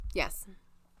Yes.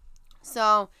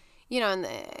 So, and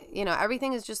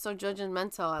everything is just so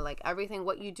judgmental. Like everything,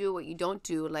 what you do, what you don't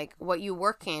do, like what you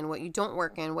work in, what you don't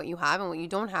work in, what you have and what you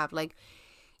don't have. Like,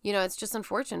 it's just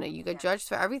unfortunate. You get judged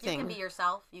for everything. You can be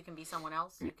yourself. You can be someone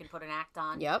else. You can put an act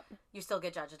on. Yep. You still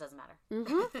get judged. It doesn't matter.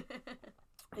 Mm-hmm.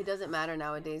 It doesn't matter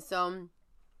nowadays.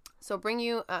 So bring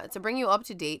you up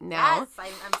to date now.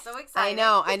 Yes, I'm so excited.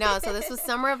 I know. So this was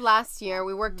summer of last year.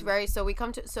 We worked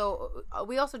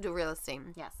we also do real estate.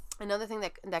 Yes. Another thing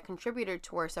that contributed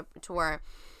to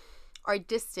our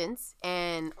distance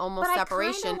and almost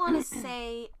separation. But I kind of want to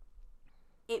say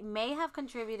it may have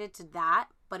contributed to that,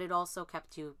 but it also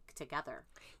kept you together.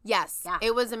 Yes. Yeah.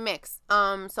 It was a mix.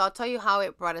 So I'll tell you how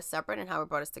it brought us separate and how it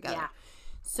brought us together. Yeah.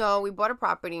 So we bought a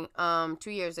property 2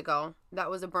 years ago. That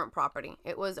was a burnt property.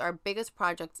 It was our biggest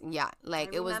project yet.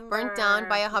 Like, it was burnt down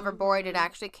by a hoverboard. Mm-hmm. It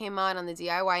actually came out on the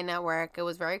DIY network. It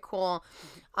was very cool.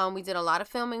 We did a lot of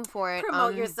filming for it.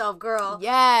 Promote yourself, girl.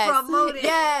 Yes. Promote it.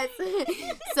 Yes.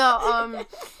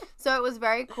 So it was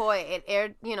very cool. It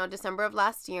aired, December of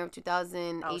last year,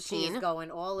 2018. Oh, she's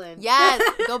going all in. Yes.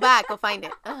 Go back. Go find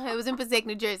it. It was in Passaic,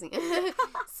 New Jersey.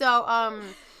 So,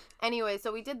 anyway,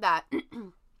 so we did that.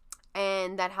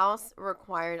 And that house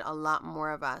required a lot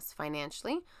more of us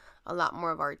financially, a lot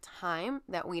more of our time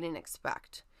that we didn't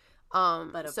expect.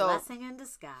 But a blessing in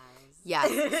disguise.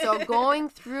 Yes. So going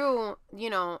through,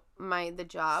 the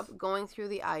job, going through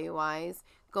the IUIs,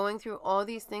 going through all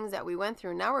these things that we went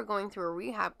through. Now we're going through a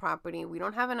rehab property. We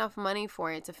don't have enough money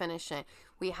for it to finish it.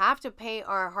 We have to pay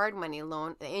our hard money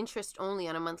loan, the interest only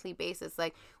on a monthly basis.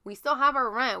 Like, we still have our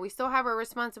rent. We still have our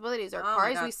responsibilities, our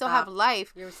cars. We still have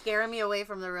life. You're scaring me away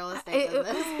from the real estate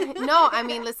business. No, I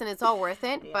mean, listen, it's all worth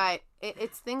it. Yeah. But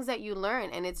it's things that you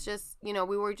learn. And it's just, we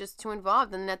were just too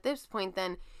involved. And at this point,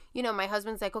 then, my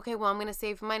husband's like, okay, well, I'm going to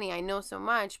save money. I know so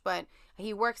much. But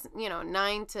he works,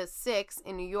 9 to 6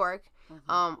 in New York.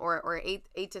 Mm-hmm. Or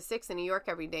 8 to 6 in New York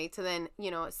every day to then,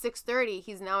 6:30,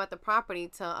 he's now at the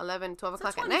property till 11, 12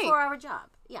 o'clock at night. It's a 24-hour job.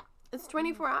 Yeah. It's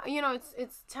 24 hours.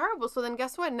 It's terrible. So then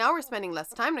guess what? Now we're spending less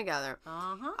time together.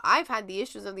 Uh-huh. I've had the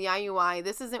issues of the IUI.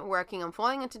 This isn't working. I'm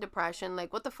falling into depression.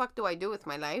 Like, what the fuck do I do with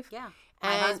my life? Yeah.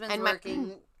 My husband's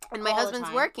working. And my husband's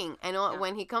working. And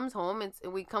when he comes home,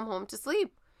 we come home to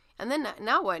sleep. And then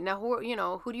now what? Now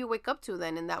who do you wake up to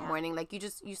then in that morning? Like,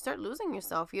 you start losing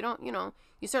yourself. You don't,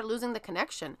 you start losing the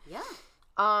connection. Yeah.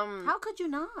 How could you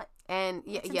not? And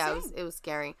it was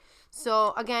scary.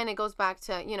 So again, it goes back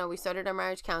to, we started our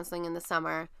marriage counseling in the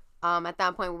summer. At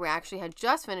that point, we actually had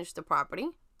just finished the property,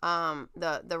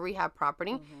 the rehab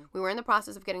property. Mm-hmm. We were in the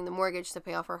process of getting the mortgage to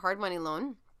pay off our hard money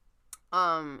loan.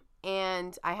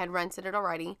 And I had rented it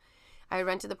already. I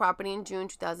rented the property in June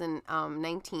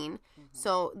 2019. Mm-hmm.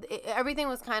 So everything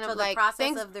was kind of like... So the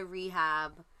process of the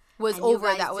rehab... was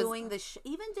over. That was doing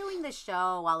even doing the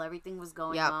show while everything was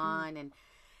going on, and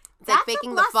it's like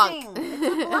faking the funk.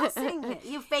 It's a blessing.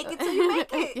 You fake it till you make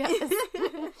it.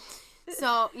 Yes.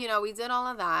 So we did all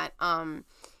of that, and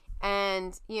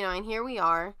and here we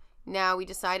are now. We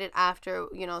decided after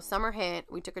summer hit,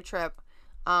 we took a trip,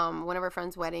 one of our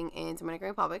friends' wedding in Dominican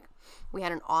Republic. We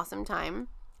had an awesome time.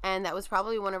 And that was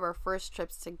probably one of our first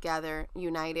trips together,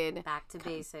 united. Back to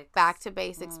basics. Back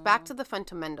to the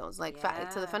fundamentals. Like,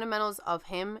 to the fundamentals of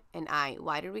him and I.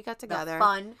 Why did we get together?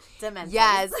 The fundamentals.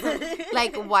 Yes.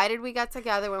 Like, why did we get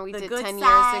together when we did 10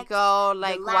 years ago?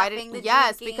 Like, why did...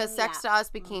 Yes, drinking, because sex to us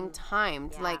became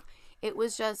timed. Yeah. Like, it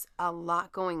was just a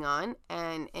lot going on.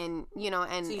 And so you feel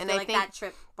I think that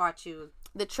trip brought you...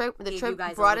 The trip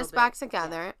brought us back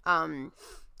together. Yeah.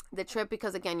 The trip,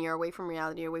 because again, you're away from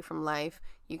reality, you're away from life.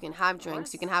 You can have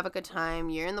drinks, you can have a good time.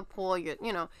 You're in the pool,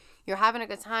 you're having a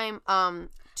good time.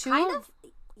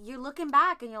 You're looking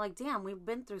back and you're like, damn, we've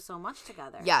been through so much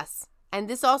together. Yes, and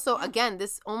this also, again,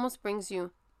 this almost brings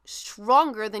you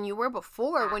stronger than you were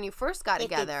before when you first got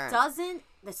together. If it doesn't,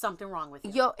 there's something wrong with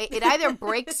you. Yo, it either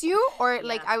breaks you or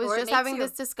like I was just having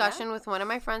this discussion with one of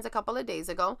my friends a couple of days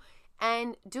ago.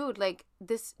 And dude, like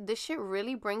this shit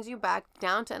really brings you back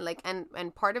down to like,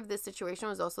 and part of this situation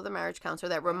was also the marriage counselor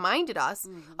that reminded us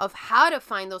of how to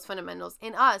find those fundamentals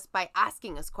in us by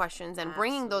asking us questions and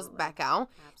bringing those back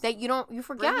out that you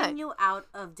forget. Bringing you out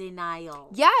of denial.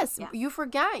 Yes, you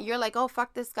forget. You're like, oh,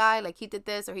 fuck this guy. Like he did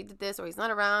this or he's not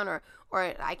around or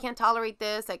I can't tolerate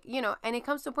this. Like, and it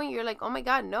comes to a point you're like, oh my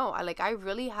God, no. I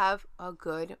really have a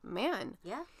good man.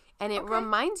 Yeah. And it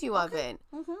reminds you of it.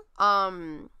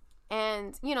 Mm-hmm.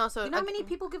 And, so... You know how many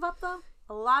people give up, though?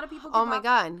 A lot of people give up. Oh, my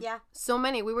God. Yeah. So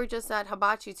many. We were just at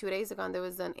Hibachi 2 days ago, and there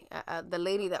was the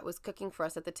lady that was cooking for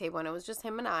us at the table, and it was just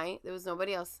him and I. There was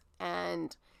nobody else.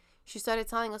 And she started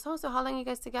telling us, oh, so how long are you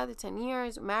guys together? 10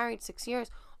 years? Married? 6 years?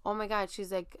 oh my God,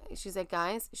 she's like,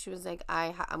 guys, she was like,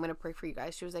 I'm going to pray for you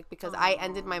guys. She was like, because I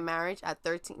ended my marriage at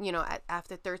 13,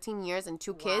 after 13 years and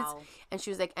 2 kids. And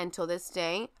she was like, until this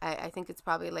day, I think it's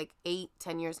probably like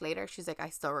 8-10 years later. She's like, I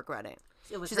still regret it.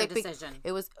 It was she's her like, decision.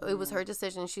 It was her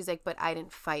decision. She's like, but I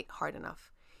didn't fight hard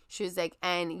enough. She was like,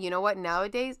 and you know what?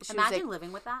 Nowadays, she Imagine was like,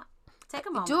 living with that. Take a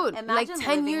moment. Dude, Imagine like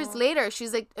 10 years later,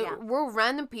 she's like, Yeah. we're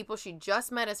random people. She just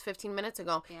met us 15 minutes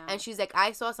ago. Yeah. And she's like,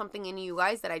 I saw something in you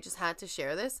guys that I just had to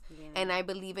share this. Yeah. And I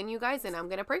believe in you guys and I'm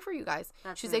going to pray for you guys.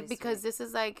 That's she's really like, because sweet. this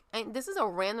is like, and this is a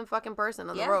random fucking person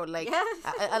on Yeah. the road. Like, Yeah.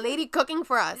 a lady cooking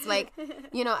for us. Like,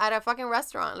 at a fucking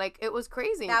restaurant. Like, it was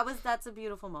crazy. That's a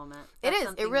beautiful moment. It That's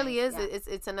is. It really nice. is.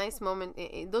 Yeah. It's a nice moment.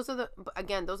 Those are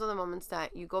the moments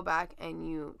that you go back and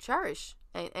you cherish.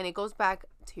 And it goes back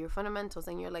to your fundamentals.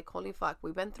 And you're like, holy fuck,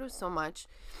 we've been through so much.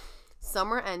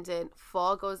 Summer ended.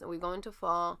 We go into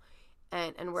fall.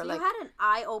 And we're so like. You had an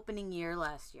eye-opening year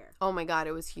last year. Oh my God,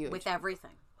 it was huge. With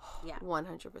everything. Yeah.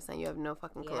 100%. You have no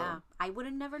fucking clue. Yeah. I would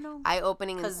have never known.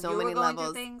 Eye-opening in so many levels. Because you were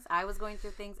going through things. I was going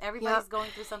through things. Everybody's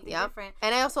going through something different.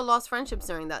 And I also lost friendships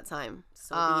during that time.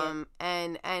 So be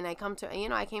it. And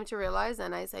I came to realize,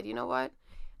 and I said, you know what?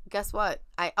 Guess what?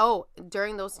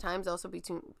 During those times, also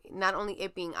between not only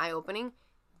it being eye-opening,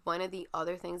 one of the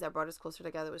other things that brought us closer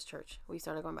together was church. We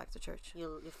started going back to church.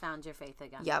 You found your faith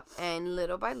again. Yep. And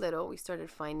little by little, we started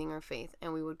finding our faith,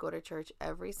 and we would go to church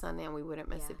every Sunday, and we wouldn't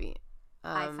miss a beat.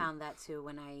 I found that too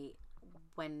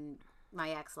when my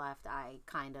ex left. I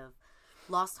kind of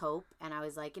lost hope, and I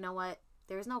was like, you know what?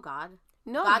 There's no God.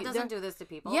 No, God doesn't do this to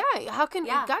people. Yeah, how can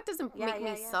God doesn't make me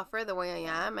yeah. suffer the way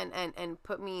I am and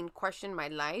put me in question my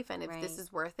life and if this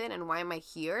is worth it and why am I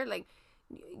here? Like,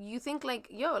 you think like,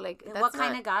 yo, like that's what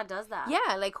kind of God does that?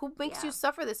 Yeah, like who makes you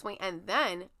suffer this way? And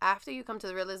then after you come to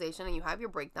the realization and you have your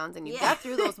breakdowns and you get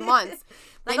through those months,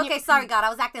 like, okay, sorry God, I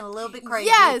was acting a little bit crazy.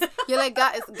 Yes, you're like,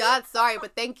 God, sorry,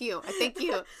 but thank you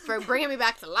for bringing me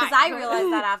back to life. Because I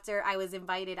realized that after I was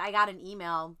invited, I got an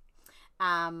email.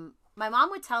 My mom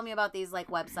would tell me about these like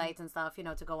websites and stuff,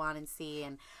 to go on and see.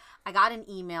 And I got an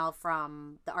email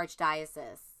from the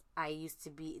Archdiocese. I used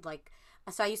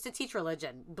to teach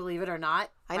religion, believe it or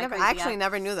not. I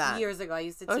never knew that. Years ago, I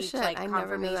used to teach I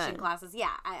confirmation classes.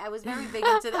 Yeah, I was very big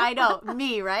into I know,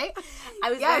 me, right? I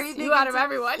was very big out of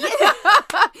everyone.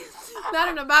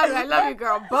 Nothing about it. I love you,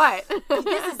 girl, but.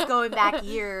 This is going back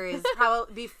years,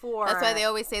 probably before. That's why they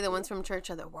always say the ones from church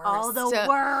are the worst. Oh, the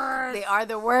worst. They are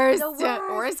the worst. The worst.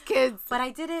 Worst kids. But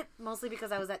I did it mostly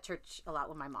because I was at church a lot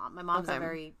with my mom. My mom's a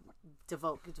very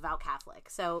devout Catholic.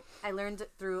 So I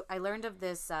learned of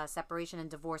this separation and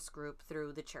divorce group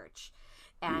through the church.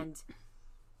 And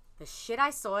the shit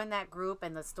I saw in that group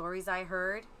and the stories I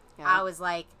heard, I was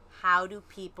like, how do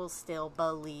people still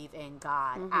believe in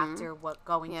God after what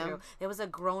going through? There was a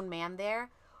grown man there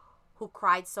who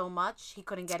cried so much he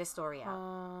couldn't get his story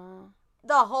out.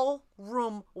 The whole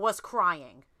room was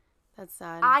crying. That's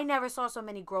sad. I never saw so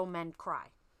many grown men cry.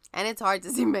 And it's hard to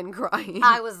see men cry.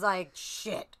 I was like,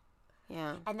 shit.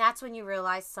 Yeah. And that's when you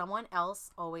realize someone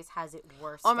else always has it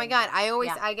worse. Oh my God.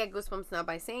 I get goosebumps now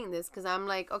by saying this because I'm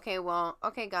like, okay,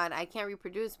 God, I can't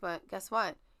reproduce, but guess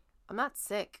what? I'm not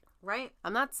sick. Right.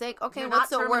 I'm not sick. Okay, You're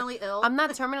what's not the terminally ill. I'm not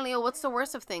terminally ill. What's the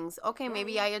worst of things? Okay,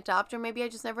 maybe I adopt or maybe I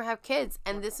just never have kids.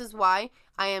 And this is why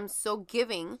I am so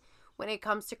giving when it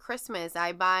comes to Christmas.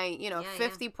 I buy,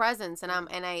 50 presents and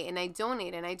I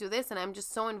donate and I do this and I'm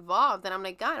just so involved and I'm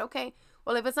like, God, okay.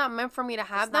 Well, if it's not meant for me to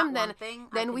have them,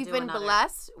 then we've been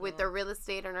blessed with the real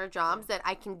estate and our jobs that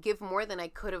I can give more than I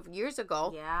could have years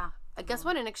ago. Yeah. Guess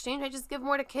what? In exchange, I just give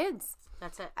more to kids.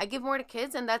 That's it. I give more to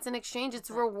kids, and that's an exchange. It's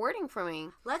rewarding for me.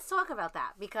 Let's talk about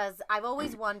that because I've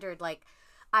always wondered, like,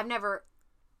 I've never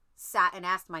sat and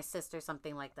asked my sister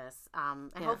something like this.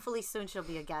 And hopefully soon she'll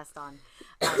be a guest on.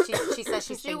 She says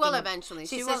she will eventually.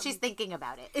 She says she's thinking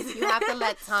about it. You have to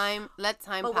let time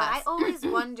pass. But what I always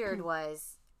wondered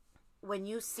was, when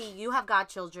you have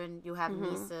godchildren, you have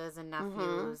nieces and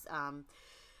nephews.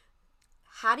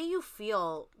 How do you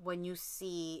feel when you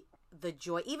see the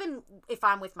joy? Even if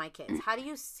I'm with my kids, how do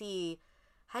you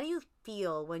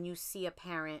feel when you see a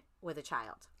parent with a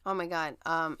child? Oh my God.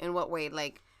 In what way?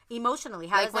 Like emotionally,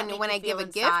 how does that make you feel when I give a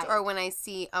gift or when I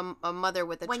see a mother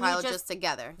with a child just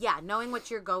together? Yeah, knowing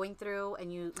what you're going through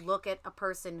and you look at a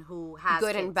person who has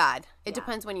good kids. And bad. It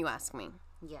depends when you ask me.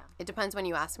 Yeah. It depends when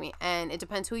you ask me, and it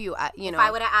depends who you know. If I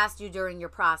would have asked you during your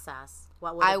process,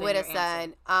 what would have been your answer?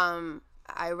 said,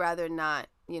 I rather not.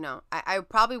 I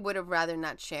probably would have rather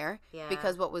not share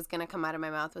because what was gonna come out of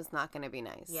my mouth was not gonna be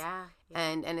nice. Yeah.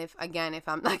 And if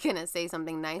I'm not gonna say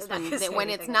something nice when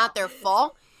it's not their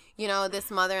fault. This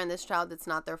mother and this child, it's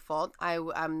not their fault.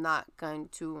 I'm not going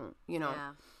to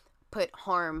put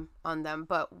harm on them,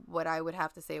 but what I would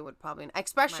have to say would probably,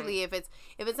 especially if it's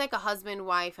like a husband,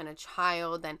 wife, and a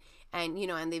child, and you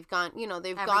know, and they've gone, you know,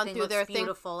 they've gone through their thing.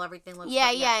 Beautiful, everything looks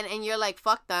and you're like,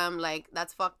 fuck them, like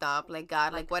that's fucked up, like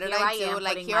God, like what did I do?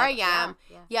 Like here I am,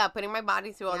 putting my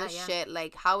body through all this shit.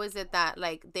 Like how is it that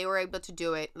like they were able to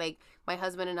do it? Like my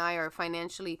husband and I are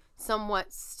financially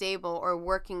somewhat stable or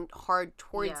working hard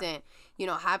towards it. You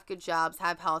know, have good jobs,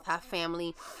 have health, have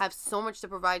family, have so much to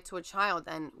provide to a child,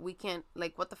 and we can't,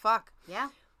 like, what the fuck? Yeah.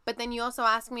 But then you also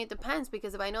ask me, it depends,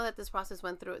 because if I know that this process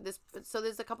went through this, so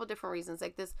there's a couple different reasons,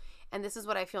 like this, and this is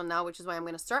what I feel now, which is why I'm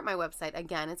going to start my website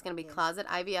again. It's going to be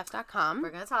closetivf.com. We're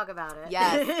going to talk about it.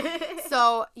 Yes.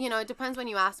 So, you know, it depends when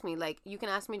you ask me. Like, you can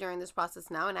ask me during this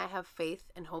process now, and I have faith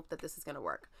and hope that this is going to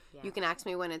work. Yeah. You can ask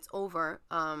me when it's over,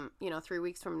 3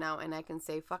 weeks from now, and I can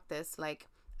say, fuck this, like,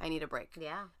 I need a break.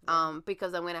 Yeah.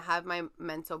 Because I'm going to have my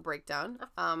mental breakdown.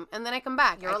 And then I come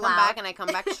back. I come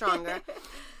back stronger.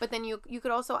 But then you could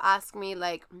also ask me,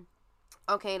 like,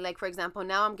 okay, like, for example,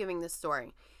 now I'm giving this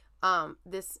story.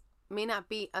 This may not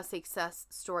be a success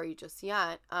story just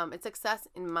yet. It's success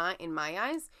in my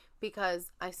eyes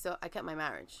because I kept my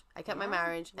marriage. My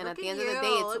marriage, and at the end of the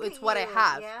day, it's what I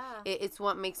have. Yeah. It's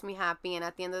what makes me happy, and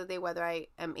at the end of the day, whether I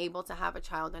am able to have a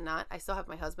child or not, I still have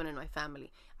my husband and my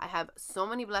family. I have so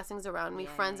many blessings around me,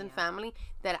 friends and family,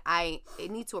 that I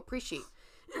need to appreciate.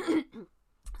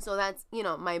 So that's, you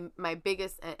know, my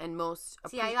biggest and most...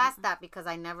 See, I asked that because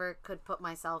I never could put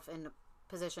myself in the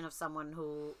position of someone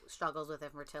who struggles with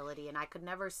infertility, and I could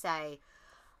never say...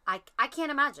 I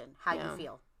can't imagine how you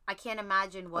feel. I can't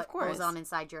imagine what goes on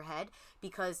inside your head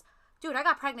because, dude, I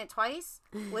got pregnant twice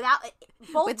without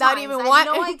even I had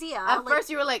no idea. At first,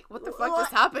 you were like, "What the fuck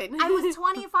just happened?" I was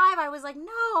 25. I was like,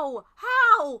 "No,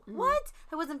 how? What?"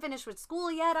 I wasn't finished with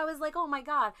school yet. I was like, "Oh my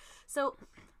god!" So,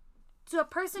 to a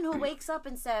person who wakes up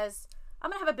and says,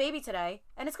 "I'm gonna have a baby today,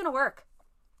 and it's gonna work,"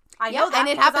 I know that, and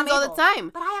it happens all the time.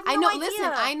 But I have no idea.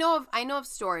 Listen, I know of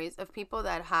stories of people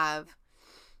that have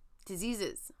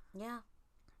diseases. Yeah.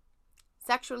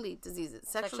 Sexually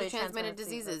transmitted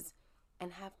diseases,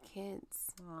 and have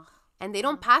kids. Ugh. And they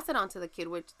don't pass it on to the kid,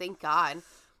 which thank God.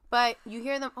 But you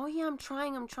hear them, oh yeah, I'm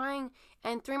trying.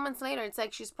 And 3 months later, it's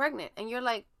like she's pregnant. And you're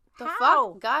like, the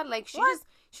fuck? God, like she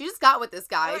just got with this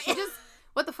guy. She just,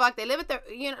 what the fuck? They live at their,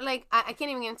 you know, like, I can't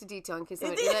even get into detail in case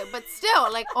somebody, but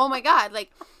still, like, oh my God.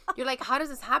 Like, you're like, how does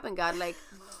this happen, God? Like,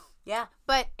 yeah.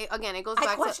 But again, it goes back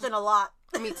to... I question a lot.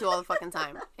 Me too, all the fucking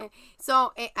time.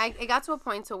 So it got to a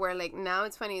point to where, like, now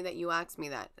it's funny that you ask me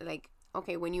that. Like,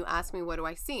 okay, when you ask me, what do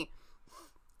I see?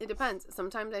 It depends.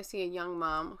 Sometimes I see a young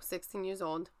mom, 16 years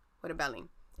old, with a belly.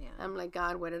 Yeah. I'm like,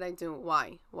 God, what did I do?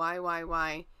 Why?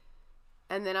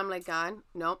 And then I'm like, God,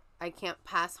 nope, I can't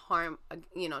pass harm,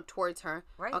 towards her.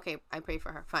 Right. Okay, I pray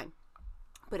for her. Fine.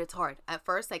 But it's hard. At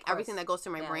first, like, everything that goes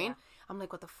through my brain, I'm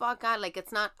like, what the fuck, God? Like,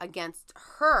 it's not against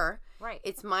her. Right.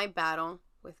 It's my battle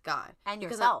with God. And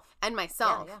yourself. And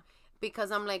myself. Yeah.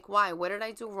 Because I'm like, why? What did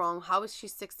I do wrong? How is she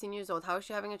 16 years old? How is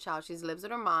she having a child? She lives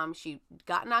with her mom. She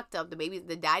got knocked up.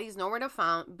 The daddy's nowhere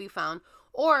to be found.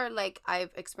 Or, like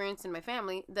I've experienced in my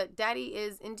family, the daddy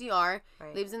is in DR,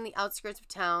 lives in the outskirts of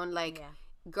town. Like,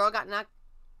 girl got knocked.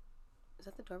 Is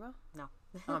that the doorbell? No.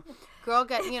 Girl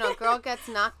gets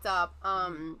knocked up.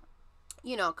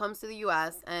 Comes to the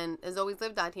U.S. and has always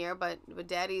lived out here, but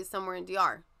daddy is somewhere in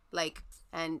DR. Like,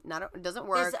 and it doesn't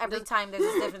work. Every time there's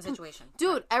a different situation.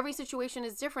 Dude, every situation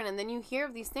is different. And then you hear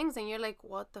of these things and you're like,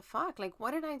 what the fuck? Like,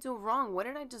 what did I do wrong? What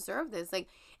did I deserve this? Like,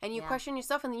 and you question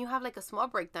yourself, and then you have like a small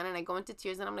breakdown, and I go into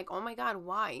tears, and I'm like, oh my God,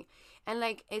 why? And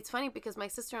like, it's funny because my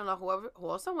sister-in-law, who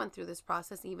also went through this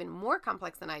process, even more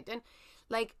complex than I did,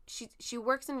 like, she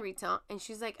works in retail, and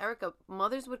she's like, Erika,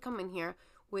 mothers would come in here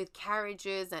with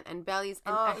carriages and bellies,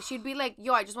 and she'd be like,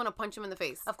 yo, I just want to punch him in the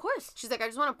face. Of course. She's like, I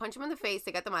just want to punch him in the face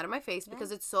to get them out of my face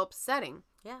because it's so upsetting.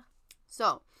 Yeah.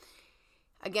 So,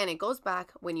 again, it goes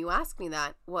back, when you ask me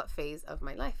that, what phase of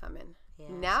my life I'm in. Yeah.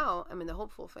 Now, I'm in the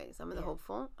hopeful phase. I'm in the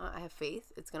hopeful. I have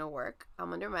faith. It's going to work.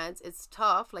 I'm under meds. It's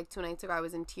tough. Like, 2 nights ago, I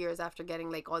was in tears after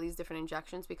getting, like, all these different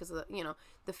injections because of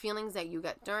the feelings that you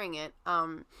get during it.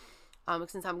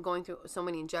 Since I'm going through so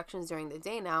many injections during the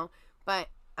day now, but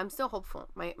I'm still hopeful.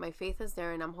 My faith is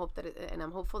there, and I'm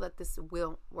hopeful that this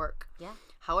will work. Yeah.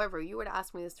 However, you were to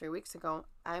ask me this 3 weeks ago,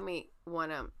 I may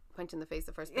want to punch in the face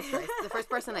the first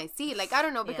person I see. Like, I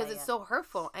don't know, because it's so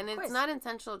hurtful, and it's not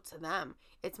intentional to them.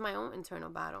 It's my own internal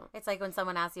battle. It's like when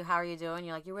someone asks you, how are you doing?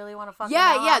 You're like, you really want to fucking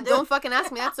don't fucking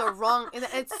ask me. That's so wrong.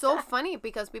 It's so funny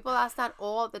because people ask that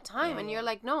all the time, and you're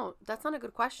like, no, that's not a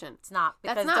good question. It's not.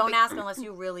 Because don't ask unless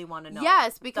you really want to know.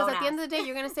 Yes, because at the end of the day,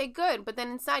 you're going to say good, but then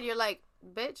inside you're like,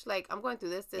 bitch, like, I'm going through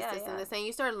this, and this. And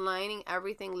you start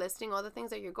listing all the things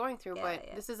that you're going through,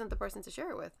 but this isn't the person to share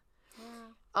it with.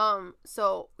 Yeah.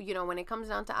 So, you know, when it comes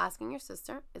down to asking your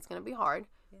sister, it's going to be hard,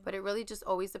 but it really just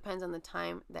always depends on the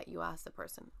time that you ask the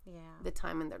person. Yeah. The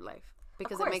time in their life.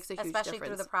 Because it makes a huge especially difference.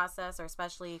 Through the process, or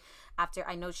especially after.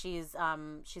 I know she's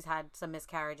had some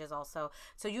miscarriages also.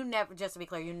 So you never, just to be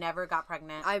clear, you never got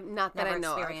pregnant. I'm not that I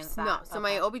know. Experienced that. No. So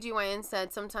my OBGYN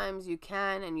said sometimes you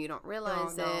can and you don't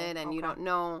realize it and you don't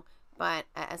know. But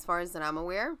as far as that I'm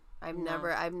aware, I've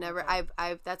never.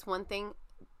 That's one thing.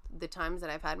 The times that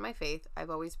I've had my faith, I've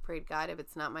always prayed, God, if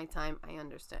it's not my time, I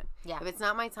understand. Yeah. If it's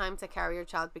not my time to carry your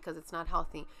child because it's not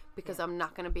healthy, because I'm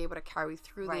not going to be able to carry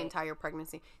through the entire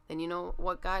pregnancy, then you know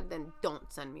what, God, then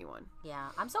don't send me one.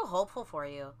 Yeah. I'm so hopeful for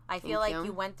you. I feel like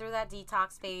you went through that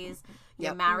detox phase.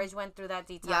 Your marriage went through that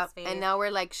detox phase. And now we're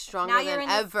like stronger than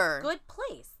ever. Good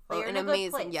place. You're in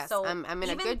amazing place. Yes. So I'm in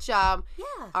a good job.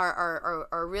 Yeah.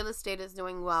 Our real estate is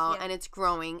doing well and it's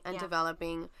growing and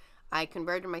developing. I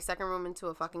converted my second room into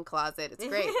a fucking closet. It's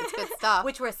great. It's good stuff.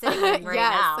 Which we're sitting in right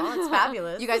now. It's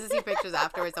fabulous. You guys will see pictures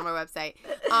afterwards on my website.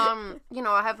 You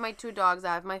know, I have my 2 dogs.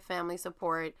 I have my family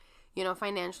support. You know,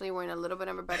 financially, we're in a little bit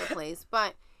of a better place.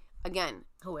 But, again.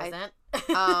 Who isn't?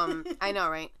 I know,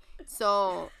 right?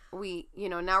 So,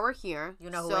 now we're here. You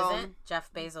know who isn't?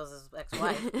 Jeff Bezos'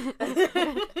 ex-wife.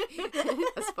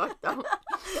 That's fucked up.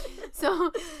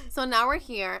 So now we're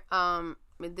here.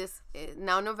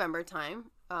 Now November time.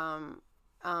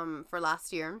 For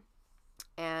last year,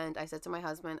 and I said to my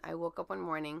husband, I woke up one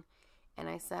morning and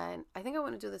I said, I think I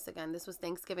want to do this again. This was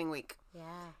Thanksgiving week.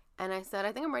 Yeah. And I said,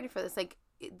 I think I'm ready for this. Like,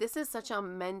 this is such a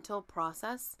mental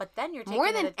process. But then you're taking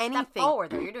more than anything step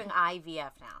forward, though. You're doing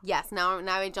IVF now. Yes. Now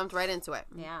I jumped right into it.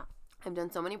 Yeah. I've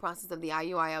done so many processes of the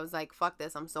IUI. I was like, fuck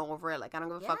this. I'm so over it. Like, I don't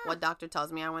give a fuck what doctor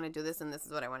tells me I want to do this, and this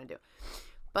is what I want to do.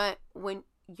 But when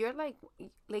you're like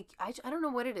I don't know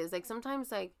what it is. Like,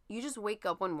 sometimes, like, you just wake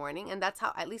up one morning, and that's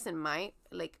how, at least in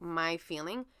my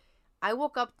feeling, I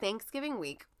woke up Thanksgiving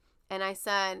week, and I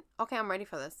said, okay, I'm ready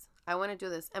for this. I want to do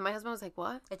this. And my husband was like,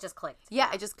 what? It just clicked.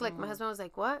 Yeah, it just clicked. My husband was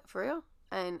like, what? For real?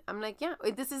 And I'm like, yeah,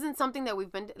 this isn't something that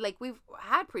we've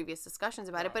had previous discussions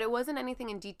about it, but it wasn't anything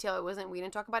in detail. We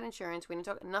didn't talk about insurance. We didn't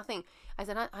talk nothing. I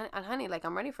said, honey, like,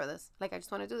 I'm ready for this. Like, I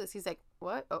just want to do this. He's like,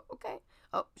 what? Oh, okay.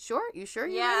 Oh, sure. You sure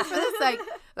you're ready for this?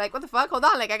 Like, what the fuck? Hold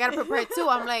on. Like, I got to prepare too.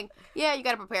 I'm like, yeah, you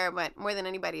got to prepare, but more than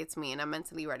anybody, it's me, and I'm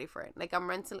mentally ready for it. Like, I'm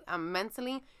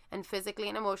mentally and physically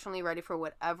and emotionally ready for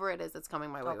whatever it is that's coming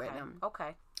my way right now.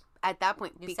 Okay. At that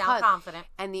point, you sound confident.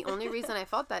 And the only reason I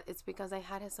felt that is because I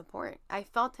had his support. I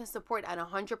felt his support at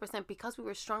 100% because we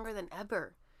were stronger than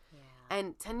ever. Yeah.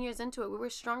 And 10 years into it, we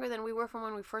were stronger than we were from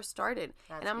when we first started.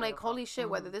 That's and I'm beautiful. Like, holy shit,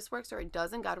 whether this works or it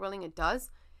doesn't, God willing, it does.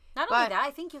 Not only that,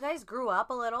 I think you guys grew up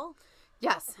a little.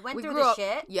 Yes. Went through the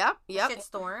shit. Yep. Shit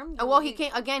storm. Well, he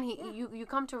came, again, you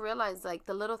come to realize, like,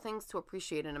 the little things to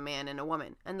appreciate in a man and a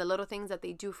woman, and the little things that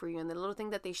they do for you, and the little things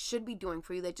that they should be doing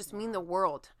for you that just mean the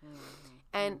world. Mm-hmm.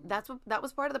 And that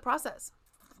was part of the process.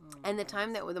 And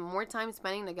the more time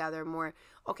spending together, more,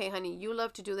 okay, honey, you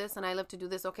love to do this and I love to do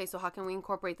this. Okay, so how can we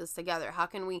incorporate this together? How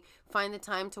can we find the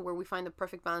time to where we find the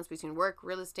perfect balance between work,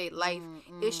 real estate, life,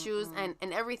 issues, and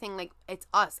everything? Like, it's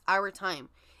us, our time.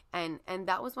 And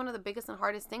that was one of the biggest and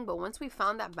hardest thing. But once we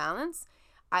found that balance,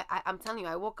 I'm telling you,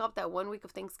 I woke up that one week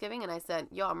of Thanksgiving and I said,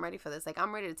 yo, I'm ready for this. Like,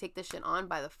 I'm ready to take this shit on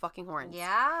by the fucking horns. Yeah.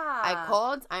 I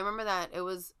called. I remember that it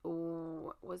was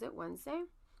it Wednesday?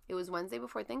 It was Wednesday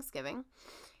before Thanksgiving.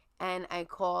 And I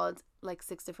called like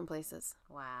 6 different places.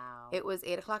 Wow. It was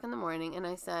 8:00 in the morning. And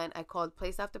I called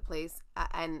place after place.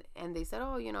 And they said,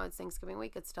 oh, you know, it's Thanksgiving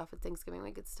week. It's tough. It's Thanksgiving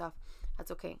week. It's tough.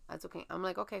 That's okay. I'm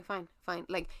like, okay, fine.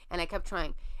 Like, and I kept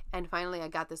trying. And finally, I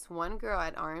got this one girl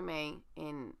at RMA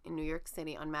in New York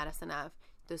City on Madison Ave.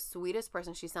 The sweetest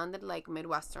person. She sounded like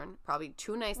Midwestern. Probably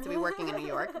too nice to be working in New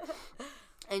York.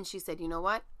 And she said, you know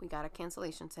what? We got a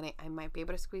cancellation today. I might be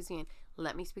able to squeeze you in.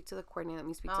 Let me speak to the coordinator. Let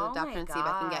me speak to the doctor and see if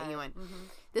I can get you in. Mm-hmm.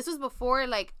 This was before,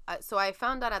 like, so I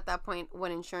found out at that point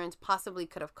what insurance possibly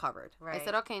could have covered. Right. I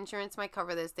said, okay, insurance might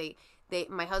cover this.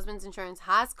 My husband's insurance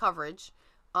has coverage.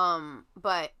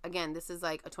 But again, this is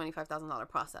like a $25,000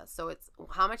 process. So it's,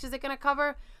 how much is it going to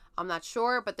cover? I'm not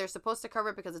sure, but they're supposed to cover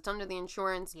it because it's under the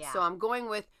insurance. Yeah. So I'm going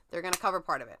with, they're going to cover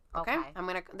part of it. Okay.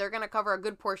 They're going to cover a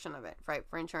good portion of it, right?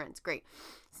 For insurance. Great.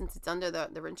 Since it's under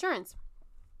the insurance,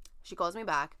 she calls me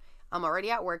back. I'm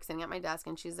already at work sitting at my desk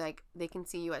and she's like, they can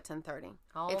see you at 10:30.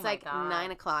 It's like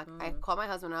 9:00. Mm. I called my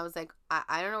husband and I was like,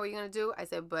 I don't know what you're going to do. I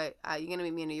said, but you're going to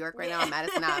meet me in New York right now in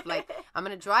Madison Ave. Like, I'm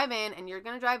going to drive in and you're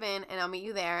going to drive in and I'll meet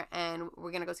you there and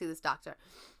we're going to go see this doctor.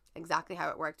 Exactly how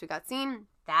it worked. We got seen.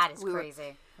 That is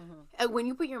crazy. When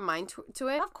you put your mind to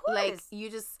it, of course, like you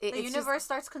just the universe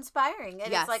starts conspiring,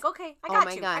 and yes. it's like, okay,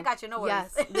 I got you. No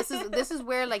worries. Yes, this is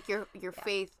where like your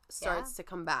faith starts to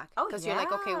come back because you're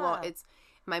like, okay, well, it's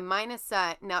my mind is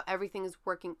set now. Everything is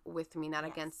working with me, not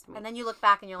against me. And then you look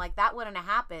back and you're like, that wouldn't have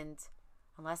happened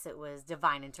unless it was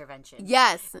divine intervention.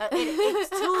 Yes, it's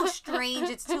too strange.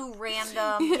 It's too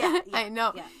random. Yeah, I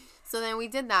know. Yeah. So then we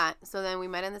did that. So then we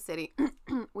met in the city.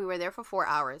 We were there for 4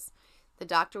 hours. The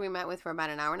doctor we met with for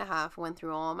about an hour and a half went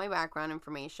through all my background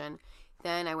information.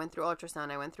 Then I went through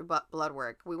ultrasound. I went through blood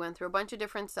work. We went through a bunch of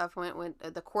different stuff. Went with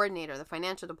the coordinator, the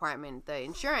financial department, the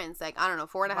insurance. Like, I don't know,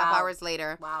 4.5 hours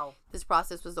later. Wow. This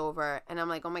process was over. And I'm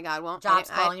like, oh my God, well.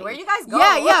 Job's calling you. Where you guys go?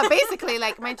 Yeah, basically.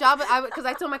 Like, my job, because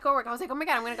I told my coworker, I was like, oh my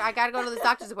God, I got to go to this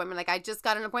doctor's appointment. Like, I just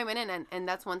got an appointment in. And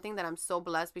that's one thing that I'm so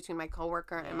blessed between my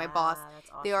coworker and my boss.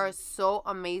 That's awesome. They are so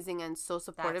amazing and so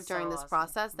supportive during this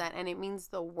process and it means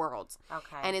the world.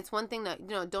 Okay. And it's one thing that,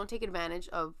 don't take advantage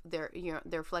of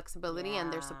their flexibility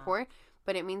and their support.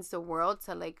 But it means the world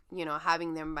to, like,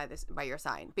 having them by your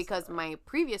side. Because my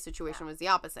previous situation was the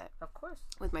opposite. Of course.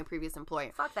 With my previous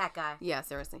employer. Fuck that guy. Yeah,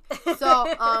 seriously. So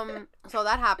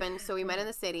that happened. So we met in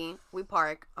the city. We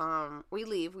park. We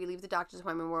leave the doctor's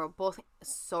appointment. We're both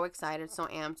so excited, so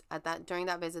amped. During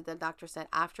that visit, the doctor said,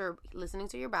 after listening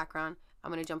to your background,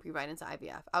 I'm going to jump you right into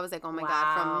IVF. I was like, oh my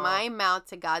God, from my mouth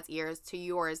to God's ears to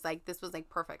yours. Like, this was like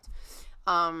perfect.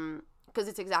 Because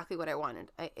it's exactly what I wanted.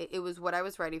 It was what I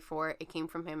was ready for. It came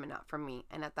from him and not from me.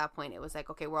 And at that point, it was like,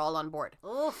 okay, we're all on board.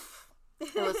 Oof.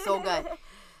 It was so good.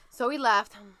 So we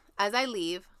left. As I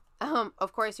leave,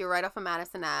 of course, you're right off of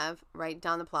Madison Ave, right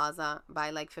down the plaza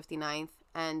by like 59th.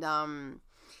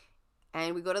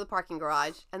 And we go to the parking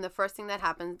garage. And the first thing that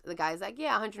happens, the guy's like,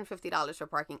 yeah, $150 for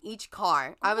parking each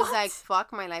car. I was like,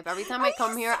 fuck my life. Every time I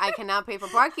come here, I cannot pay for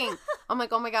parking. I'm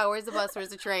like, oh my God, where's the bus? Where's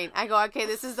the train? I go, okay,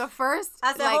 this is the first.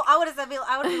 I said, I would have been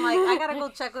like, I got to go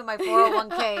check with my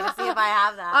 401k to see if I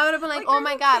have that. I would have been like, oh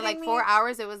my God, like 4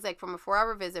 hours. It was like from a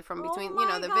 4-hour visit from between, the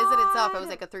visit itself, it was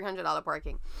like a $300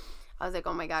 parking. I was like,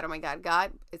 oh my God,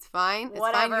 God, it's fine. It's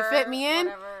fine. You fit me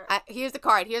in. Here's the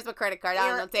card. Here's my credit card. I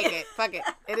don't know. Take it. Fuck it.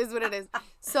 It is what it is.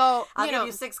 So, I'll give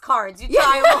you 6 cards. You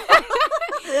try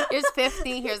one. Here's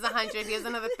 50. Here's 100. Here's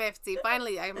another 50.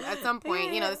 Finally, at some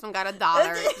point, this one got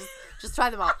 $1. Just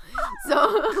try them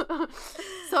all.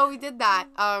 So we did that.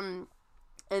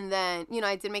 And then,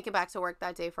 I did make it back to work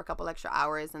that day for a couple extra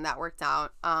hours, and that worked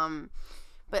out.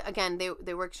 But again,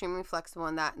 they were extremely flexible,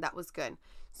 and that was good.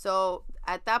 So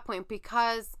at that point,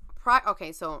 because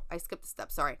so I skipped a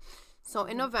step. Sorry. So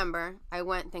in November, I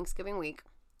went Thanksgiving week.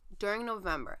 During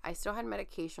November, I still had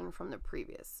medication from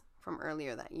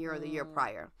earlier that year or the year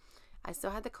prior. I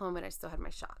still had the Clomid. I still had my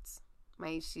shots, my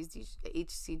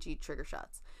HCG trigger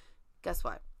shots. Guess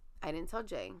what? I didn't tell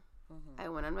Jay. I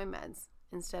went on my meds.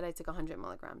 Instead, I took 100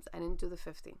 milligrams. I didn't do the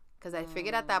 50 because I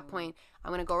figured at that point,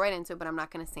 I'm going to go right into it, but I'm not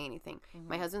going to say anything.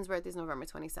 My husband's birthday is November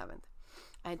 27th.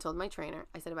 I had told my trainer,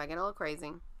 I said, if I get a little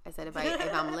crazy, I said, if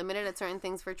I'm limited at certain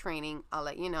things for training, I'll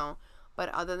let you know. But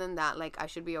other than that, like, I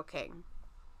should be okay.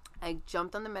 I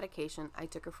jumped on the medication. I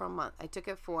took it for a month. I took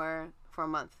it for a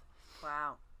month.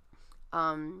 Wow.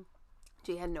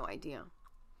 Jay had no idea.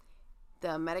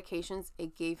 The medications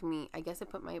it gave me, I guess it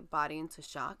put my body into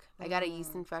shock. I got a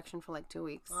yeast infection for like 2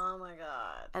 weeks. Oh my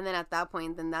God. And then at that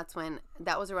point,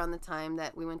 that was around the time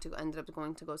that we ended up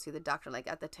going to go see the doctor, like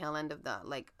at the tail end of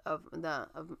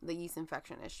the yeast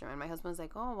infection issue. And my husband's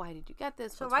like, oh, why did you get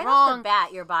this? So what's right wrong? off the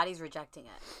bat, your body's rejecting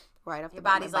it. Right off the your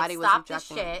bat, body's my body like, stop was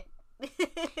this shit.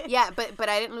 Yeah, but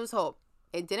I didn't lose hope.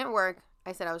 It didn't work.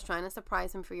 I said I was trying to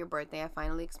surprise him for your birthday. I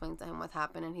finally explained to him what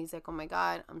happened, and he's like, "Oh my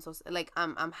God, I'm so like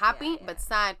I'm happy but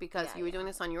sad because you were doing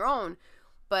this on your own,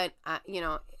 but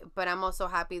but I'm also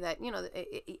happy that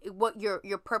what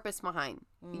your purpose behind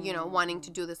wanting to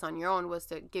do this on your own was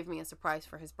to give me a surprise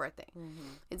for his birthday.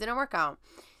 It didn't work out.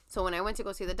 So when I went to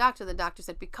go see the doctor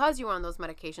said because you were on those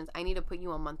medications, I need to put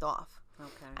you a month off.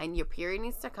 Okay. And your period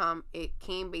needs to come. It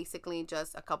came basically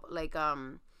just a couple like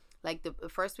the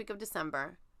first week of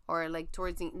December. Or like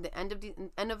towards the end of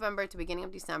November to beginning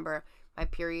of December, my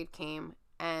period came,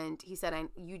 and he said,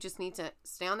 "You just need to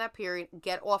stay on that period,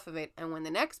 get off of it, and when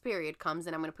the next period comes,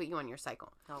 then I'm going to put you on your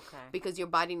cycle, okay? Because your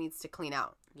body needs to clean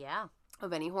out,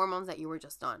 of any hormones that you were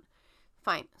just on."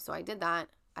 Fine. So I did that.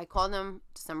 I called them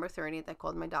December 30th. I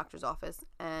called my doctor's office,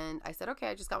 and I said, "Okay,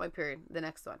 I just got my period. The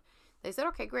next one." They said,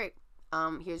 "Okay, great.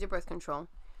 Here's your birth control.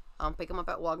 Pick them up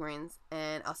at Walgreens,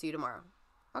 and I'll see you tomorrow."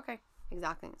 Okay.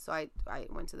 Exactly. So I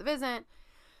went to the visit.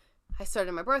 I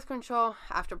started my birth control.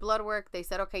 After blood work, they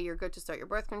said, okay, you're good to start your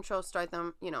birth control. Start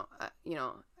them,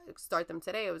 start them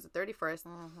today. It was the 31st.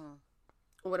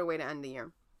 What a way to end the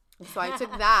year. So I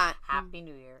took that. Happy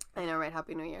New Year. I know, right?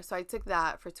 Happy New Year. So I took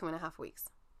that for 2.5 weeks.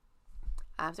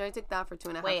 After I took that for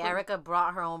 2.5 weeks. Wait, Erika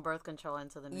brought her own birth control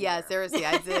into the new year. Yeah, seriously,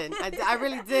 I did. I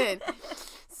really did.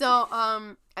 So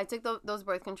I took those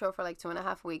birth control for like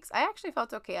 2.5 weeks. I actually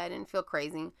felt okay. I didn't feel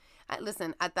crazy.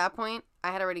 Listen, at that point,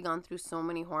 I had already gone through so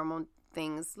many hormone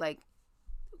things, like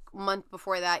month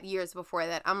before that, years before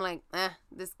that. I'm like,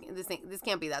 this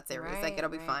can't be that serious. Right, like, it'll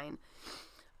be right. fine.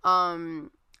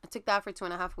 I took that for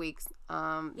 2.5 weeks.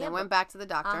 Then went back to the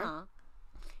doctor. Uh-huh.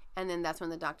 And then that's when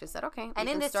the doctor said, okay. And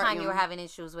in this time, you were having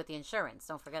issues with the insurance.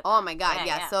 Don't forget that. Oh, my God.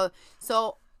 Yeah.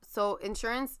 So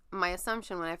insurance, my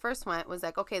assumption when I first went was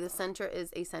like, okay, the center is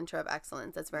a center of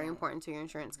excellence. That's very important to your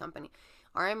insurance company.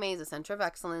 RMA is a center of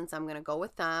excellence. I'm going to go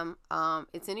with them.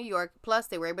 It's in New York. Plus,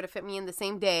 they were able to fit me in the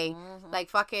same day. Mm-hmm. Like,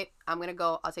 fuck it. I'm going to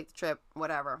go. I'll take the trip.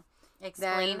 Whatever.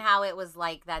 Explain how it was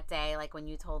like that day, like when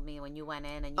you told me when you went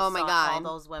in and you saw all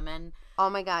those women. Oh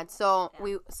my God! So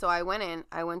I went in.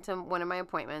 I went to one of my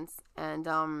appointments, and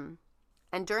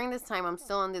during this time, I'm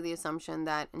still under the assumption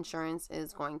that insurance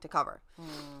is going to cover,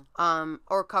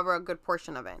 or cover a good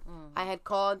portion of it. I had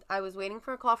called. I was waiting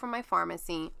for a call from my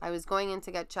pharmacy. I was going in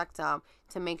to get checked up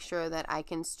to make sure that I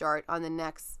can start on the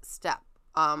next step.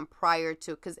 Prior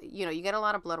to, because you get a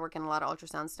lot of blood work and a lot of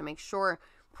ultrasounds to make sure.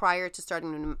 Prior to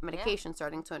starting new medication,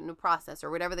 starting to a new process,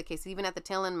 or whatever the case, even at the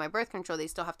tail end of my birth control, they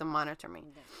still have to monitor me.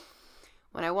 Okay.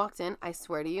 When I walked in, I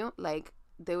swear to you, like,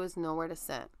 there was nowhere to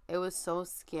sit. It was so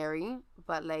scary,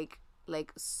 but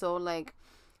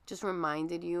just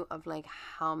reminded you of, like,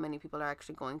 how many people are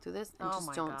actually going through this and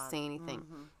just don't say anything.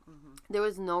 Mm-hmm, mm-hmm. There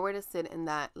was nowhere to sit in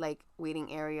that, like, waiting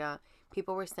area.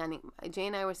 People were Jay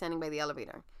and I were standing by the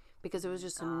elevator. Because there was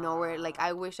just nowhere. Like,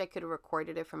 I wish I could have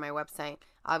recorded it from my website.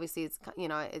 Obviously, it's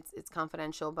it's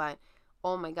confidential, but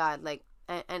oh my God, like,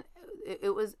 and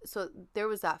it was, so there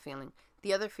was that feeling.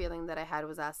 The other feeling that I had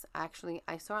was actually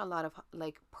I saw a lot of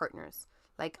like partners,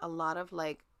 like a lot of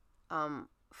like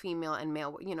female and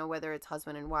male, whether it's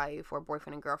husband and wife or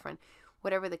boyfriend and girlfriend,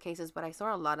 whatever the case is. But I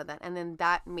saw a lot of that, and then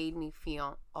that made me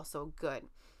feel also good,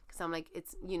 because I'm like,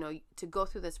 it's to go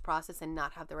through this process and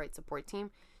not have the right support team.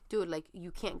 Dude, like,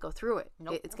 you can't go through it.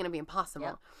 Nope. It's going to be impossible.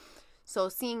 Yep. So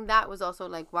seeing that was also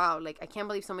like, wow, like, I can't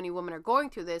believe so many women are going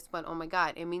through this, but oh my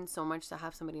God, it means so much to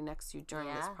have somebody next to you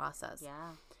during this process.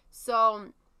 Yeah.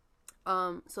 So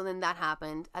then that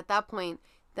happened. At that point,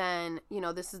 then,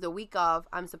 this is the week of,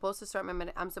 I'm supposed to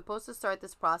start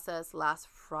this process last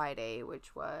Friday,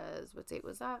 which was, what date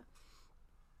was that?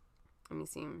 Let me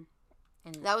see.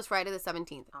 That was Friday the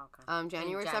 17th. Okay.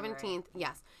 January 17th.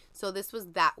 Yes. So this was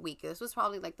that week. This was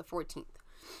probably like the 14th.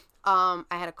 I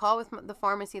had a call with the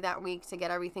pharmacy that week to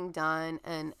get everything done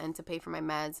and to pay for my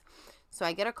meds. So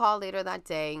I get a call later that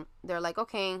day. They're like,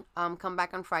 okay, come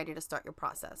back on Friday to start your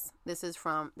process. This is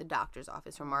from the doctor's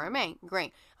office, from RMA.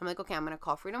 Great. I'm like, okay, I'm going to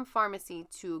call Freedom Pharmacy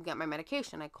to get my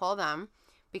medication. I call them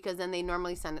because then they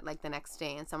normally send it like the next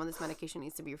day, and some of this medication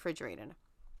needs to be refrigerated.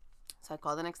 So I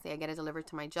call the next day. I get it delivered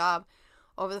to my job.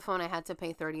 Over the phone, I had to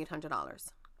pay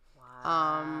 $3,800.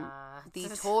 Wow. The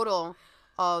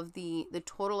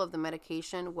total of the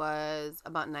medication was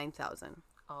about $9,000.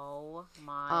 Oh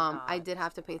my God. I did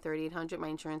have to pay $3,800. My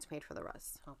insurance paid for the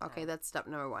rest. Okay, that's step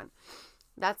number one.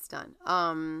 That's done.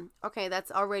 Okay, that's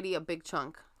already a big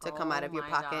chunk to come out of your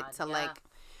pocket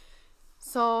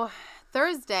So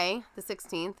Thursday, the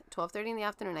 16th, 12:30 in the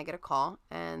afternoon, I get a call,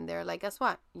 and they're like, guess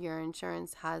what? Your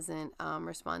insurance hasn't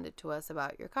responded to us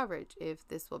about your coverage, if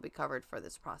this will be covered for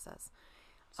this process.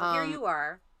 So here you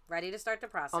are, ready to start the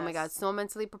process. Oh, my God, so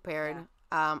mentally prepared.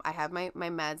 Yeah. I have my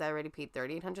meds. I already paid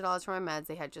 $3,800 for my meds.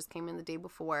 They had just came in the day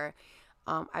before.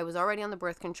 I was already on the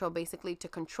birth control, basically, to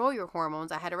control your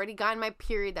hormones. I had already gotten my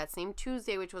period that same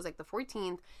Tuesday, which was like the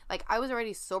 14th. Like, I was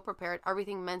already so prepared,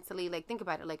 everything mentally. Like, think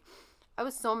about it. Like, I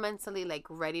was so mentally, like,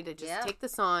 ready to just take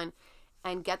this on,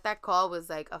 and get that call was,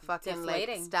 like, a fucking, like,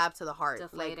 stab to the heart.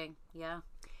 Deflating, like, yeah.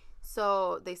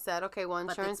 So they said, okay, well,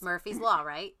 insurance. But it's Murphy's Law,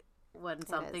 right? When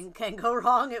something can go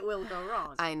wrong, it will go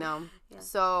wrong. I know. Yeah.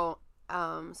 So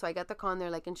I got the call, and they're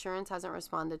like, insurance hasn't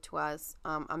responded to us.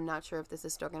 I'm not sure if this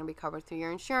is still going to be covered through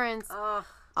your insurance. I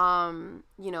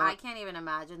can't even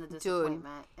imagine the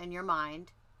disappointment in your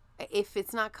mind. If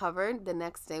it's not covered the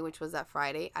next day, which was that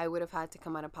Friday, I would have had to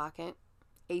come out of pocket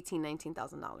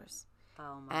 $18,000-$19,000.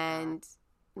 Oh my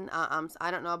God. I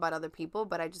don't know about other people,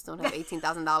 but I just don't have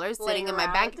 $18,000 sitting in my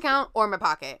bank account or my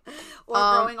pocket, or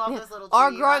growing off this little tree, or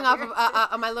growing off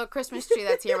of my little Christmas tree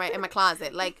that's here in my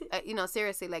closet. Like,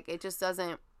 seriously, like, it just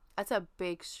doesn't. That's a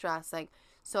big stress. Like,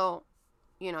 so,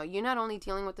 you're not only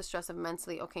dealing with the stress of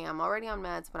mentally, okay, I'm already on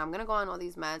meds, but I'm gonna go on all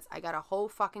these meds. I got a whole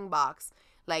fucking box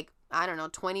like, I don't know,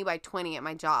 20 by 20 at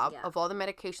my job of all the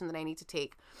medication that I need to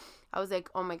take. I was like,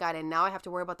 oh my God. And now I have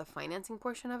to worry about the financing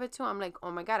portion of it too. I'm like, oh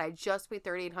my God, I just paid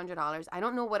 $3,800. I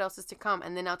don't know what else is to come.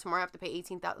 And then now tomorrow I have to pay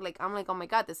 $18,000. Like, I'm like, oh my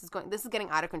God, this is getting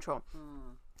out of control.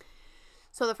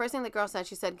 So the first thing the girl said,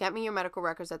 she said, get me your medical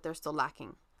records that they're still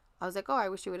lacking. I was like, oh, I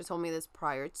wish you would have told me this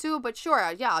prior to, but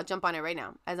sure. Yeah, I'll jump on it right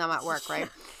now as I'm at work, right?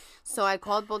 So I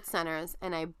called both centers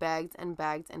and I begged and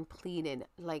begged and pleaded,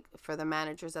 like, for the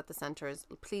managers at the centers,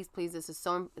 please, this is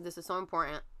so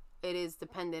important. It is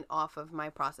dependent off of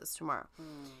my process tomorrow.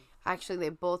 Actually, they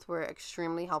both were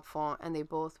extremely helpful, and they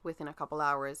both, within a couple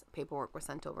hours, paperwork was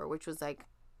sent over, which was like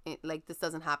this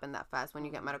doesn't happen that fast when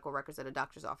you get medical records at a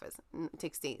doctor's office. It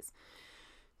takes days.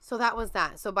 So that was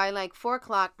that. So by like 4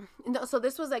 o'clock, so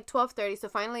this was like 12:30. So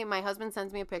finally, my husband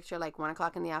sends me a picture like 1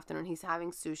 o'clock in the afternoon. He's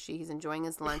having sushi. He's enjoying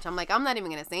his lunch. I'm like, I'm not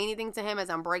even going to say anything to him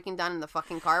as I'm breaking down in the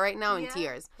fucking car right now in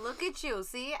tears. Look at you.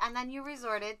 See? And then you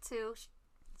resorted to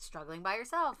struggling by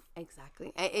yourself.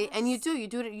 Exactly. And you do it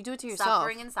to yourself.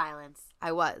 Suffering in silence.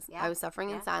 I was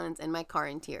suffering in silence in my car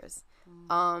in tears.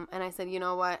 And I said, you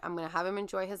know what? I'm going to have him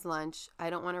enjoy his lunch. I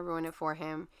don't want to ruin it for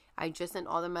him. I just sent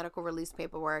all the medical release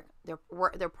paperwork.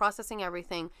 They're processing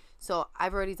everything. So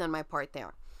I've already done my part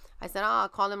there. I said, I'll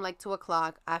call him like 2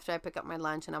 o'clock after I pick up my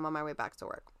lunch and I'm on my way back to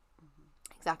work.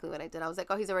 Exactly what I did. I was like,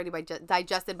 oh, he's already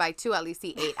digested by 2. At least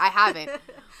he ate. I haven't,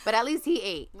 but at least he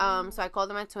ate. So I called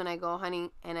him at 2 and I go,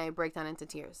 honey, and I break down into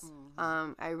tears.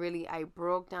 I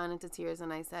broke down into tears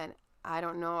and I said, I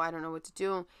don't know what to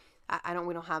do.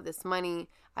 We don't have this money.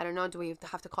 I don't know. Do we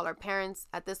have to call our parents?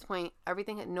 At this point,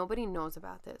 nobody knows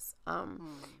about this.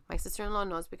 My sister-in-law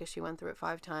knows because she went through it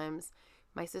 5 times.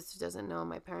 My sister doesn't know.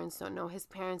 My parents don't know. His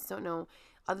parents don't know.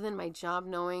 Other than my job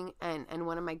knowing and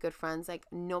one of my good friends, like,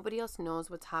 nobody else knows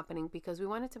what's happening because we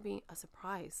want it to be a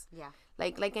surprise. Yeah.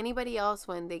 Like anybody else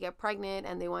when they get pregnant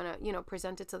and they want to,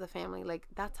 present it to the family. Like,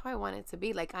 that's how I want it to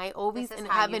be. Like, I always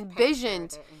have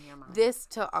envisioned this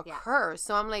to occur. Yeah.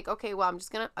 So I'm like, okay, well, I'm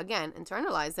just going to, again,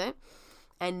 internalize it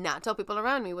and not tell people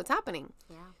around me what's happening.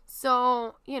 Yeah.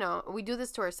 So, we do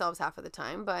this to ourselves half of the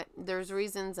time, but there's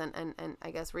reasons and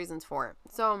I guess reasons for it.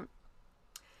 So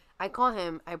I call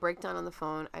him, I break down on the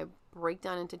phone, I break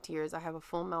down into tears, I have a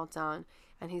full meltdown,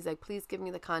 and he's like, please give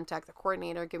me the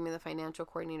coordinator, give me the financial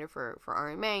coordinator for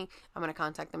RMA, I'm going to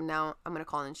contact them now, I'm going to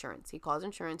call insurance. He calls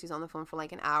insurance, he's on the phone for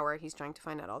like an hour, he's trying to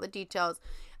find out all the details.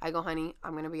 I go, honey,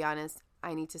 I'm going to be honest,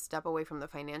 I need to step away from the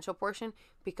financial portion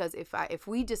because if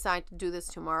we decide to do this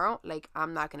tomorrow, like,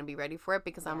 I'm not going to be ready for it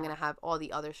because I'm going to have all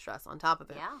the other stress on top of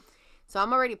it. Yeah. So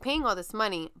I'm already paying all this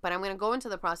money, but I'm going to go into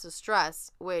the process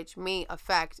stressed, which may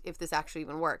affect if this actually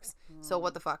even works. So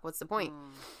what the fuck? What's the point?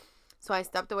 So I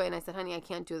stepped away and I said, honey, I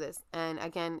can't do this. And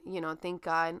again, thank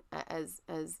God, as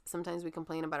sometimes we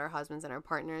complain about our husbands and our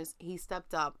partners, he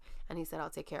stepped up and he said,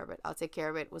 I'll take care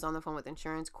of it. Was on the phone with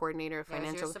insurance coordinator,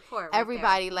 financial support,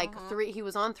 everybody, right there. He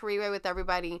was on 3-way with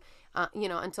everybody,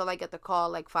 until I get the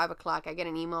call, like 5 o'clock, I get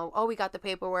an email. Oh, we got the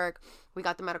paperwork. We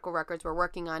got the medical records. We're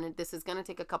working on it. This is going to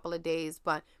take a couple of days,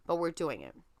 but we're doing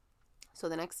it. So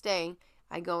the next day,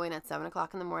 I go in at 7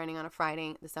 o'clock in the morning on a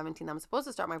Friday, the 17th. I'm supposed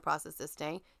to start my process this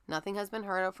day. Nothing has been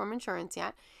heard of from insurance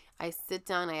yet. I sit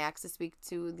down. I asked to speak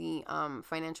to the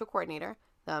financial coordinator,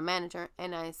 the manager,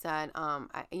 and I said,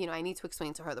 I need to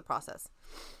explain to her the process.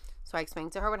 So I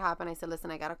explained to her what happened. I said,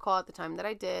 listen, I got a call at the time that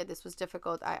I did. This was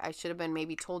difficult. I should have been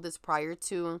maybe told this prior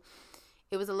to.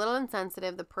 It was a little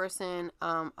insensitive. The person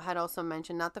had also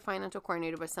mentioned, not the financial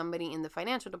coordinator, but somebody in the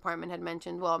financial department had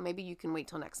mentioned, well, maybe you can wait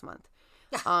till next month.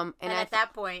 And at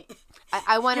that point,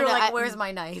 I wanted. You're like, where's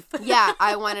my knife? Yeah,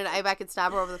 I wanted. If I could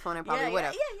stab her over the phone, I probably would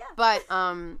have. Yeah. But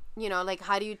like,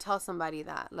 how do you tell somebody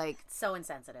that? Like, it's so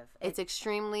insensitive. It's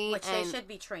extremely, which they should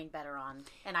be trained better on.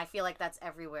 And I feel like that's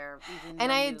everywhere.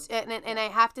 And I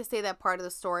have to say that part of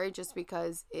the story just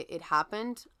because it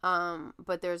happened.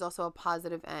 But there's also a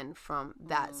positive end from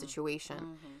that situation.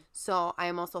 Mm-hmm. So I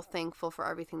am also thankful for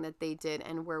everything that they did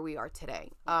and where we are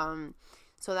today.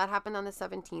 So that happened on the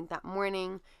 17th. That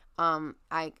morning,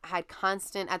 I had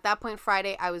at that point,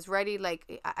 Friday, I was ready.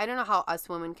 Like, I don't know how us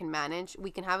women can manage.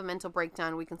 We can have a mental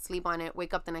breakdown. We can sleep on it,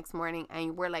 wake up the next morning,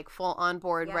 and we're like full on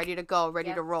board, ready to go,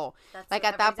 ready to roll. That's like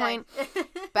at that point,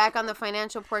 back on the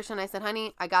financial portion, I said,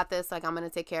 honey, I got this. Like, I'm going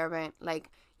to take care of it. Like,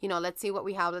 let's see what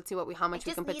we have. Let's see how much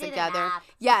we can put together.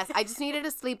 Yes, I just needed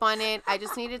to sleep on it. I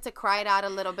just needed to cry it out a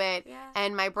little bit. Yeah.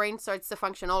 And my brain starts to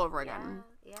function all over again.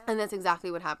 Yeah. And that's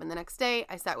exactly what happened. The next day,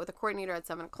 I sat with the coordinator at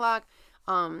 7 o'clock.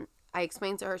 I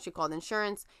explained to her, she called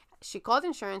insurance.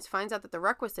 Finds out that the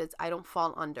requisites I don't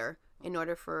fall under in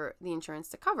order for the insurance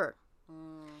to cover.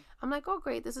 I'm like, oh,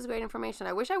 great. This is great information.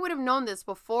 I wish I would have known this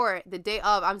before the day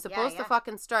of. I'm supposed to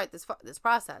fucking start this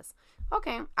process.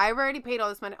 Okay. I've already paid all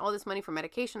this money for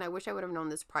medication. I wish I would have known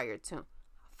this prior to.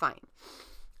 Fine.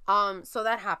 So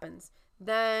that happens.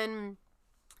 Then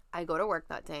I go to work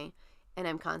that day, and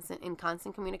I'm in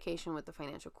constant communication with the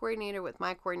financial coordinator, with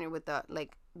my coordinator, with the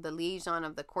liaison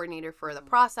of the coordinator for the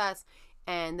process,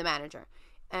 and the manager.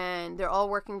 And they're all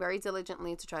working very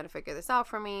diligently to try to figure this out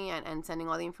for me and sending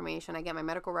all the information. I get my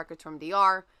medical records from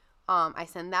DR. I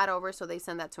send that over, so they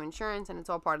send that to insurance, and it's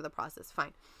all part of the process.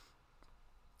 Fine.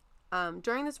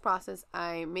 During this process,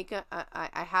 I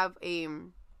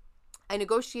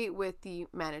negotiate with the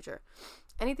manager.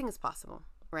 Anything is possible,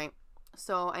 right?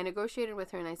 So I negotiated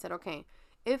with her, and I said, okay,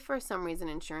 if for some reason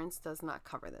insurance does not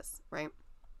cover this, right?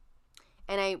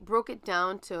 And I broke it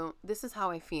down to, this is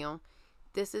how I feel.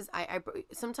 This is,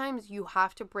 sometimes you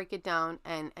have to break it down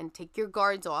and take your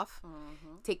guards off,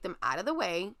 take them out of the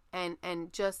way, and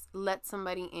just let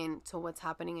somebody into what's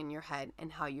happening in your head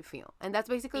and how you feel. And that's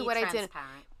basically what I did.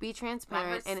 Be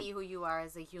transparent. Let her see who you are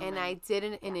as a human. And I did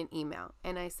it in an email.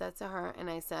 And I said to her, and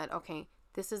I said, okay,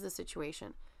 this is the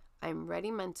situation. I'm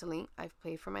ready mentally. I've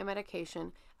paid for my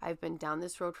medication. I've been down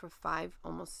this road for 5,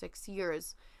 almost 6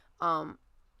 years. I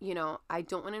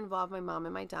don't want to involve my mom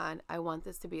and my dad. I want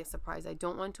this to be a surprise. I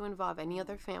don't want to involve any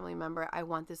other family member. I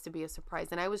want this to be a surprise.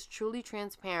 And I was truly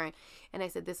transparent. And I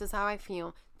said, this is how I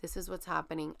feel. This is what's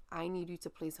happening. I need you to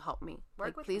please help me.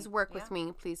 Please work with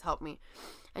me. Please help me.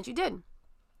 And she did.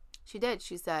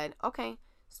 She said, okay,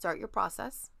 start your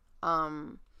process.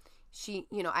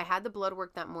 I had the blood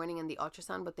work that morning and the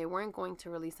ultrasound, but they weren't going to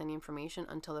release any information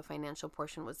until the financial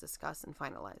portion was discussed and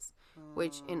finalized,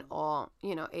 which in all,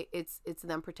 it's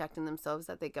them protecting themselves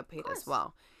that they get paid as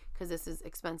well, because this is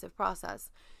expensive process.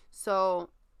 So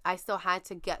I still had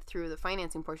to get through the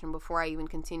financing portion before I even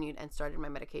continued and started my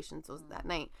medications that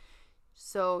night.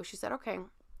 So she said, okay,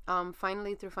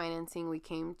 finally through financing, we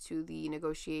came to the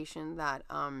negotiation that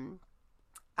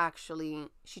actually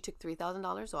she took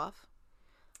 $3,000 off.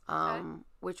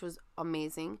 Which was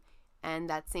amazing. And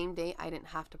that same day, I didn't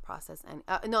have to process any.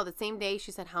 The same day,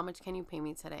 she said, how much can you pay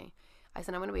me today? I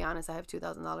said, I'm going to be honest. I have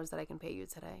 $2,000 that I can pay you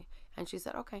today. And she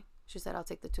said, okay. She said, I'll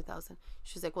take the $2,000.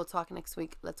 She's like, we'll talk next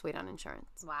week. Let's wait on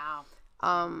insurance. Wow.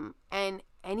 And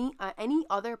any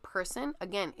other person,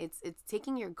 again, it's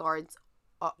taking your guards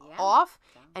off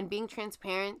and being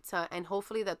transparent and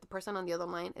hopefully that the person on the other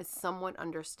line is somewhat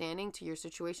understanding to your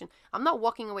situation. I'm not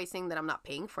walking away saying that I'm not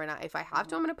paying for it. If I have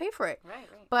to, I'm going to pay for it. Right.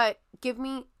 But give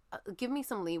me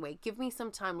some leeway. Give me some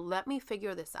time. Let me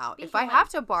figure this out. If I have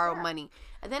to borrow money,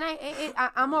 and then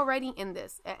I'm already in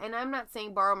this, and I'm not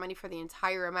saying borrow money for the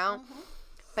entire amount.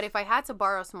 But if I had to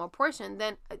borrow a small portion,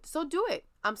 then so do it.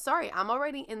 I'm sorry. I'm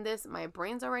already in this. My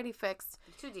brain's already fixed.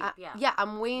 Too deep, Yeah,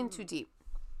 I'm way in too deep.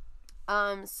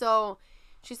 So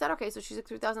she said, okay, so she took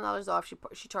 $3,000 off.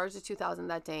 She charged the $2,000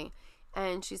 that day.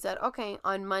 And she said, okay,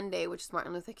 on Monday, which is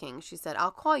Martin Luther King, she said,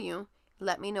 I'll call you.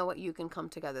 Let me know what you can come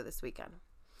together this weekend.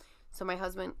 So my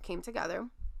husband came together,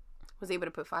 was able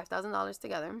to put $5,000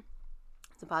 together,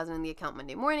 deposit in the account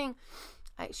Monday morning.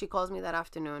 She calls me that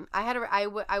afternoon. I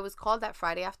was called that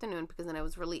Friday afternoon because then I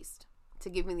was released to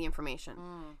give me the information.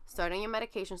 Start on your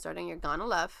medication, start on your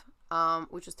Gonalef,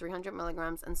 which is 300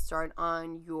 milligrams, and start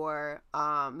on your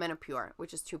Menopur,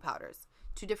 which is 2 powders.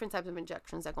 2 different types of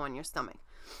injections that go on your stomach.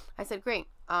 I said, great.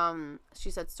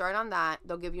 She said, start on that.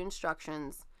 They'll give you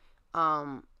instructions.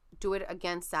 Do it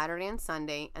again Saturday and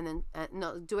Sunday, and then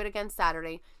do it again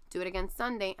Saturday, do it again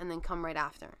Sunday, and then come right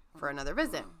after for another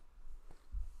visit.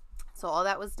 So all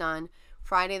that was done.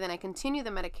 Friday, then I continue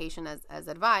the medication as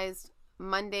advised.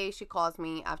 Monday, she calls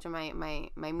me after my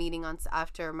meeting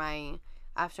after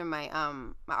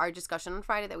our discussion on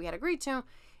Friday that we had agreed to,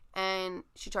 and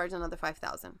she charged another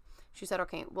 $5,000. She said,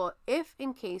 okay, well, if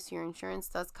in case your insurance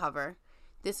does cover,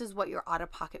 this is what your out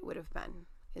of pocket would have been,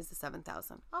 is the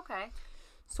 $7,000. Okay.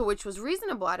 So which was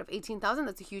reasonable. Out of $18,000,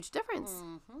 that's a huge difference.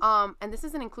 And this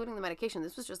isn't including the medication.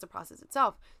 This was just the process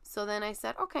itself. So then I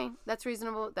said, okay, that's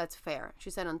reasonable. That's fair. She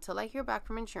said, until I hear back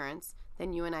from insurance,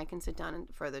 then you and I can sit down and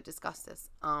further discuss this.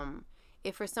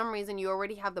 If for some reason you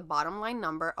already have the bottom line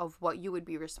number of what you would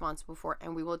be responsible for,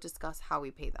 and we will discuss how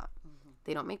we pay that.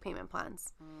 They don't make payment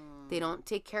plans. They don't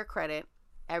take care credit.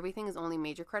 Everything is only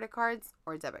major credit cards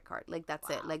or debit card. Like, that's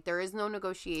it. Like, there is no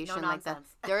negotiation like that.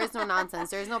 There is no nonsense.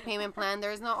 There is no payment plan.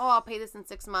 There is no, I'll pay this in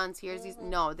 6 months. Here's these.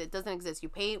 No, that doesn't exist. You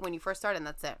pay when you first start, and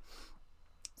that's it.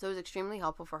 So it was extremely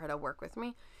helpful for her to work with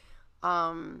me.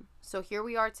 So here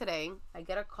we are today. I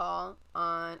get a call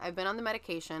I've been on the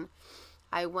medication.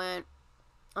 I went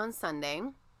on Sunday.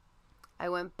 I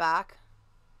went back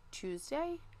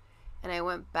Tuesday. And I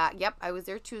went back. Yep, I was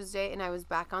there Tuesday, and I was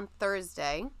back on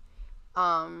Thursday.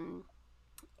 And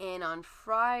on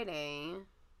Friday,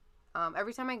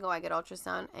 every time I go, I get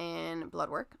ultrasound and blood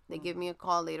work. They give me a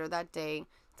call later that day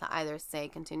to either say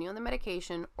continue on the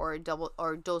medication or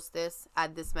dose this,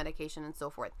 add this medication, and so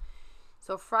forth.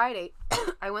 So Friday,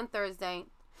 I went Thursday.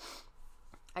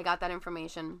 I got that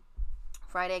information.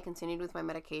 Friday, I continued with my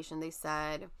medication. They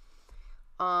said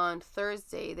on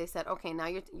Thursday, they said, okay, now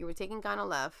you were taking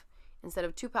Gyno-Lef. Instead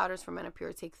of 2 powders for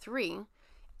Menopur, take 3.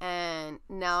 And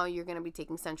now you're going to be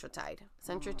taking Centrotide.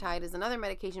 Centrotide is another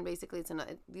medication. Basically,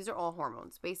 these are all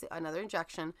hormones. Basically, another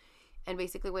injection. And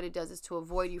basically what it does is to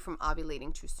avoid you from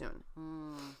ovulating too soon.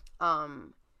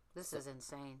 This is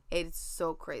insane. It's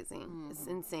so crazy. It's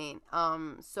insane.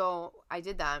 So I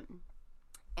did that.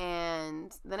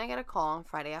 And then I got a call on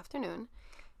Friday afternoon.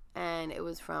 And it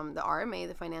was from the RMA,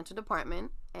 the financial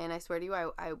department. And I swear to you,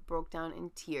 I broke down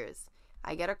in tears.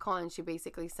 I get a call and she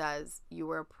basically says, you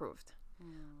were approved.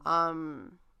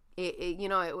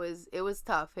 It was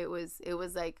tough. It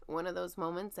was like one of those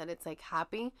moments that it's like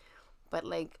happy, but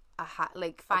like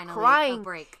finally, a crying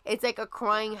break. It's like a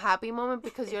crying happy moment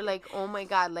because you're like, oh my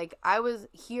God, like I was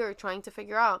here trying to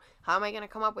figure out how am I going to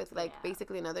come up with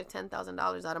basically another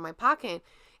 $10,000 out of my pocket.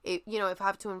 If I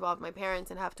have to involve my parents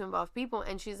and have to involve people.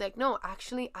 And she's like, no,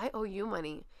 actually I owe you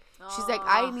money. She's like,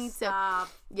 I need stop.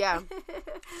 to, yeah.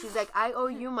 She's like, I owe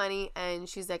you money. And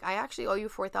she's like, I actually owe you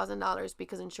 $4,000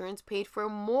 because insurance paid for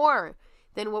more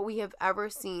than what we have ever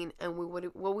seen and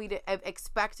what we'd have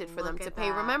expected for them to pay.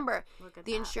 Remember,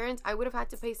 the insurance, I would have had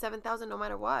to pay $7,000 no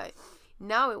matter what.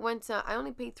 Now it went to, I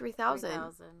only paid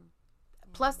 $3,000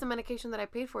 plus the medication that I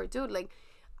paid for. Dude, like,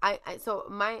 so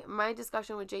my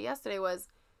discussion with Jay yesterday was,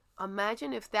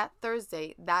 imagine if that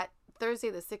Thursday the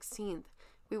 16th,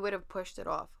 we would have pushed it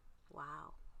off.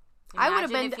 Wow. I would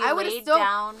have been. I would have still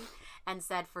down and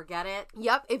said, "Forget it."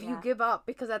 Yep. If you give up,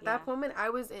 because at that moment I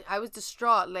was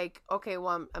distraught. Like, okay,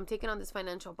 well, I'm taking on this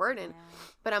financial burden,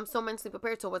 but I'm so mentally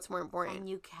prepared. So what's more important? And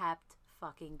you kept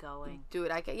fucking going,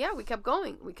 dude. We kept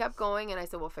going. We kept going, and I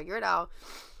said, "We'll figure it out."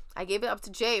 I gave it up to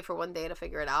Jay for one day to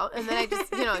figure it out, and then I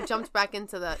just, jumped back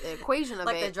into the equation of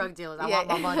like it. the drug dealers. I want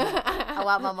my money. I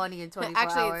want my money in 24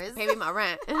 hours. Actually, pay me my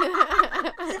rent.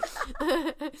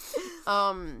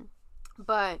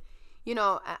 But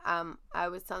I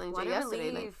was telling Jay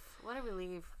yesterday. What a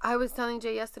relief. I was telling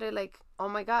Jay yesterday, like, oh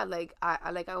my God, like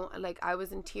I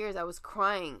was in tears. I was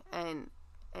crying, and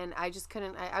I just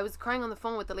couldn't. I was crying on the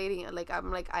phone with the lady. Like,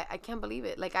 I'm like, I can't believe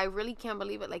it. Like, I really can't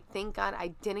believe it. Like, thank God I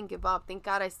didn't give up. Thank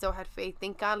God I still had faith.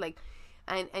 Thank God, like,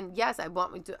 and yes, I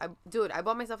bought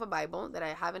myself a Bible that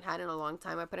I haven't had in a long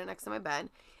time. I put it next to my bed,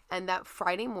 and that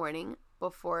Thursday morning,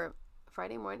 before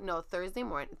we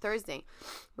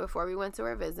went to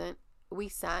our visit, we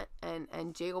sat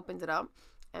and Jay opened it up,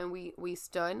 and we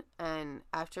stood, and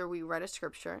after we read a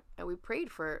scripture and we prayed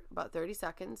for about 30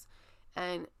 seconds.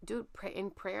 And dude,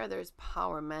 in prayer there's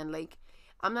power, man. Like,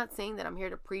 I'm not saying that I'm here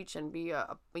to preach and be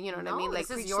what I mean, like,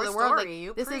 preach to the world.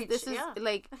 Like, this is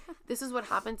like, this is what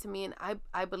happened to me, and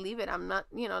I believe it. I'm not,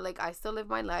 like, I still live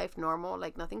my life normal,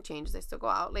 like, nothing changes. I still go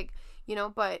out, like,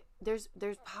 but there's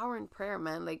power in prayer,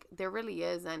 man. Like, there really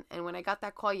is. And when I got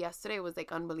that call yesterday, it was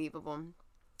like unbelievable.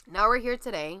 Now we're here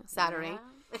today, Saturday,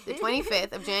 the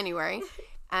 25th of January.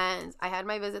 And I had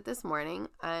my visit this morning,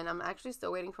 and I'm actually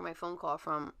still waiting for my phone call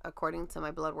according to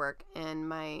my blood work and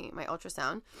my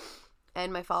ultrasound.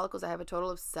 And my follicles, I have a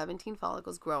total of 17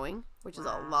 follicles growing, which is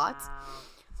a lot.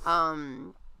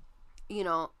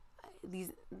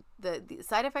 The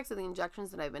side effects of the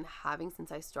injections that I've been having since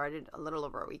I started a little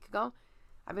over a week ago,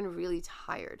 I've been really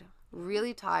tired.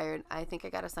 I think I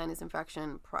got a sinus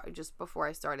infection just before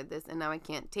I started this, and now I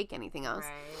can't take anything else.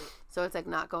 Right. So it's like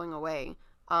not going away.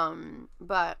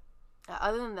 But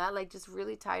other than that, like, just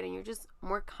really tired, and you're just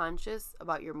more conscious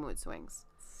about your mood swings.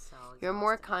 So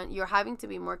you're having to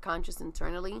be more conscious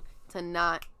internally to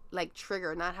not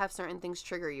have certain things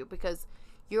trigger you, because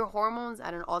your hormones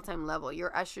at an all-time level. Your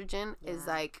estrogen is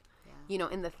like,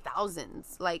 in the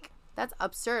thousands. Like, that's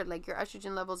absurd. Like, your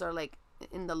estrogen levels are like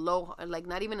in the low, like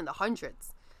not even in the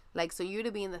hundreds. Like, so you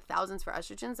to be in the thousands for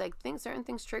estrogens, like, certain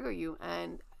things trigger you.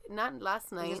 And not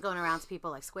last night. He's going around to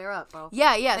people like, square up, bro.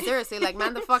 Yeah, seriously, like,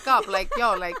 man the fuck up. Like,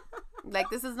 yo, like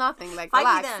this is nothing. Like, fight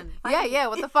relax. Me then. Yeah,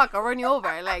 what the fuck? I'll run you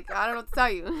over. Like, I don't know what to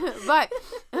tell you.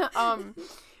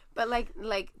 But like,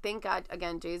 thank God,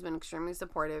 again, Jay's been extremely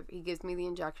supportive. He gives me the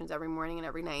injections every morning and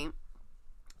every night.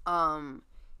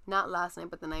 Not last night,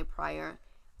 but the night prior.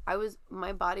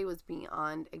 My body was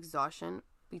beyond exhaustion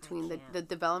between the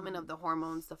development of the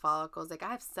hormones, the follicles. Like, I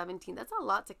have 17. That's a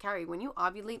lot to carry. When you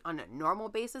ovulate on a normal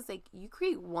basis, like, you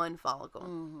create one follicle,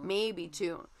 maybe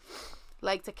two.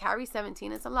 Like, to carry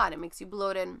 17, it's a lot. It makes you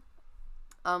bloated.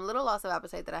 Little loss of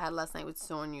appetite that I had last night was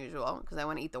so unusual because I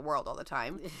want to eat the world all the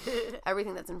time.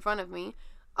 Everything that's in front of me.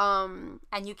 And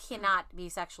you cannot be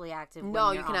sexually active.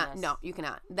 No, you cannot. No, you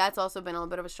cannot. That's also been a little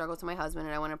bit of a struggle to my husband,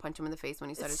 and I want to punch him in the face when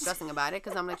he started stressing about it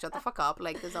because I'm like, shut the fuck up.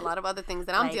 Like, there's a lot of other things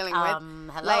that I'm dealing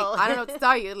with. Hello. Like, I don't know what to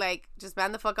tell you. Like, just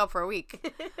man the fuck up for a week.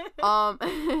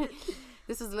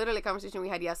 This is literally a conversation we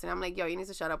had yesterday. I'm like, yo, you need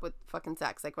to shut up with fucking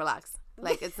sex. Like, relax.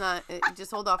 Like, it's not.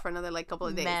 Just hold off for another like couple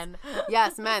of days. Men.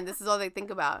 Yes, men. This is all they think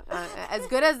about. As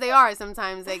good as they are,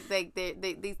 sometimes they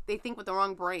think with the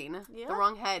wrong brain, the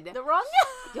wrong head, the wrong.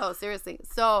 Yo, seriously.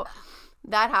 So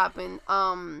that happened.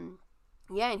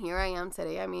 Yeah, and here I am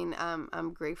today. I mean,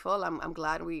 I'm grateful. I'm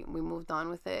glad we moved on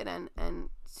with it, and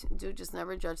dude, just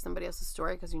never judge somebody else's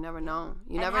story because you never know.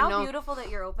 You never know. How beautiful that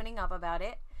you're opening up about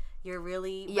it. You're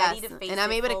really ready to face it. And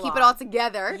I'm able to keep it all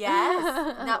together.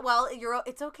 Yes.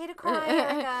 It's okay to cry,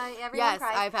 Erika. Everyone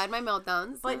cries. I've had my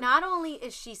meltdowns. But not only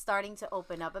is she starting to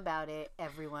open up about it,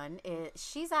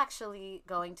 she's actually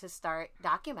going to start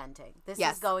documenting. This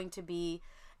is going to be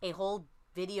a whole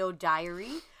video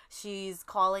diary. She's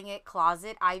calling it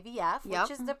Closet IVF, which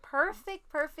is the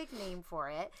perfect name for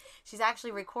it. She's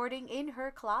actually recording in her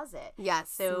closet.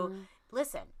 Yes. So,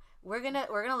 listen. We're gonna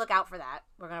look out for that.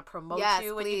 We're gonna promote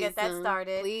you when you get that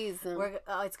started. Please,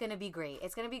 it's gonna be great.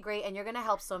 It's gonna be great, and you're gonna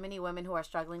help so many women who are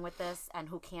struggling with this and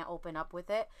who can't open up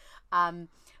with it.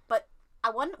 But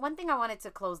one thing I wanted to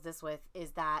close this with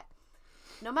is that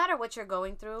no matter what you're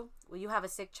going through, you have a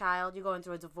sick child, you're going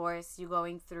through a divorce, you're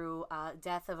going through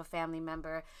death of a family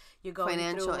member, you're going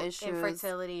financial through issues,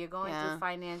 infertility, you're going through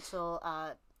financial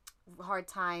hard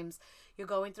times. You're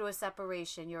going through a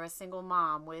separation. You're a single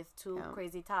mom with two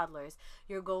crazy toddlers.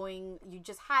 You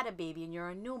just had a baby and you're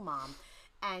a new mom,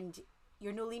 and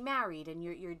you're newly married, and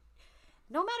you're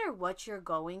no matter what you're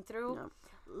going through,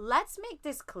 let's make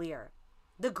this clear.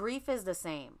 The grief is the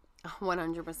same.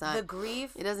 100%. The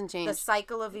grief, it doesn't change. The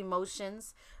cycle of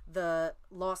emotions, the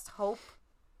lost hope,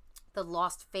 the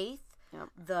lost faith. Yep.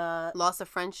 The loss of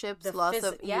friendships,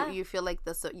 you feel like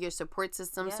your support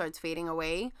system starts fading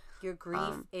away. Your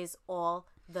grief is all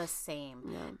the same.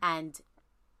 Yeah. And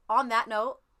on that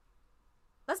note,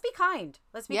 let's be kind.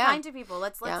 Let's be kind to people.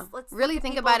 Let's really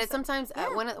think about it. Sometimes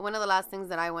one of the last things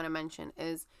that I want to mention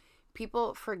is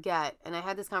people forget, and I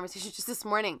had this conversation just this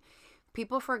morning.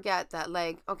 People forget that,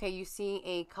 like, okay, you see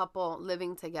a couple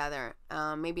living together,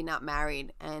 maybe not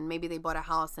married, and maybe they bought a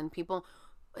house, and people,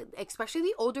 especially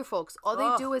the older folks, all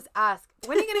they do is ask,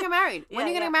 when are you gonna get married? When are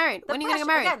you gonna get married? When are you gonna get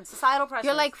married? Again, societal pressure.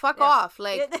 You're like, fuck off.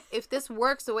 Like, if this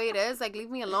works the way it is, like, leave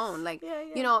me alone. Like,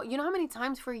 you know how many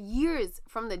times for years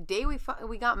from the day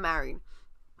we got married,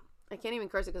 I can't even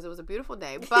curse it because it was a beautiful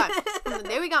day, but from the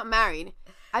day we got married,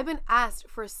 I've been asked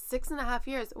for 6.5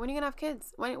 years, when are you gonna have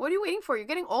kids? What are you waiting for? You're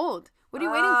getting old. What are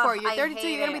you waiting for? You're 32.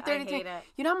 You're gonna be 33.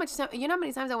 You know how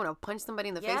many times I want to punch somebody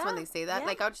in the face when they say that?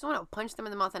 Like, I just want to punch them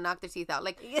in the mouth and knock their teeth out.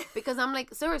 Like, because I'm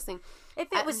like, seriously. If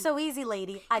it was so easy,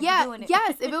 lady, I'd be doing it.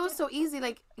 Yes, if it was so easy,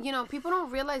 like, people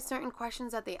don't realize certain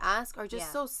questions that they ask are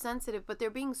just so sensitive, but they're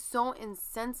being so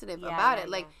insensitive about it.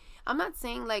 Like, I'm not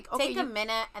saying, like, okay, take a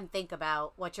minute and think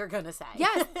about what you're gonna say.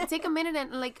 Yes, take a minute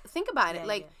and, like, think about it.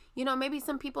 Like, maybe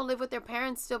some people live with their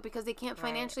parents still because they can't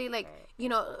financially,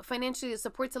 financially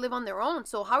support to live on their own.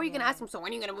 So how are you going to ask them, so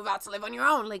when are you going to move out to live on your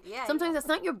own? Like, sometimes that's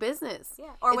not your business.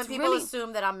 Yeah. Or when people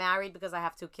assume that I'm married because I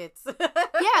have 2 kids.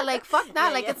 Yeah, like, fuck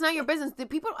that. It's not your business.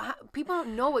 People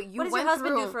don't know what you went through. What does your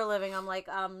husband do for a living? I'm like,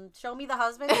 show me the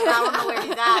husband. I don't know where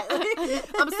he's at.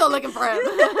 I'm still looking for him.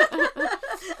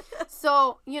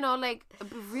 So, like,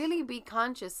 really be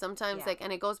conscious sometimes, like,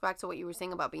 and it goes back to what you were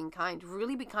saying about being kind.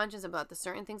 Really be conscious about the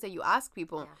certain things that you ask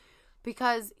people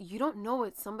because you don't know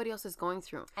what somebody else is going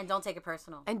through. And don't take it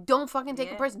personal. And don't fucking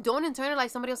take it personal. Don't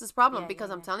internalize somebody else's problem because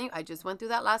I'm telling you, I just went through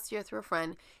that last year through a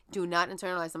friend. Do not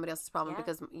internalize somebody else's problem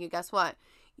because you guess what?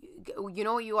 You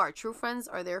know what you are. True friends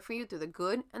are there for you through the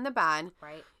good and the bad.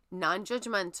 Right.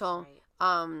 Non-judgmental.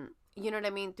 Right. You know what I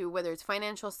mean? Through whether it's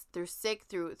financial, through sick,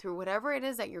 through whatever it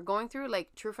is that you're going through,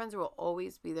 like, true friends will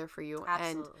always be there for you.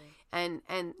 Absolutely. And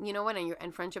you know what?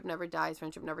 And friendship never dies.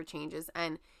 Friendship never changes.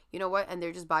 And you know what? And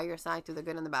they're just by your side through the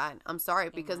good and the bad. I'm sorry,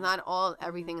 because not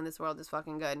everything in this world is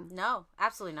fucking good. No,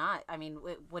 absolutely not. I mean,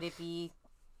 would it be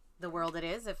the world it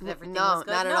is if everything no, was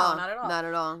good. Not at no, all. not at all. Not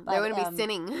at all. But, They wouldn't be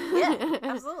sinning. Yeah,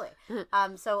 absolutely.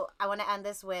 So I want to end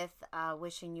this with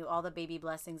wishing you all the baby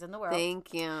blessings in the world.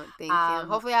 Thank you.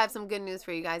 Hopefully I have some good news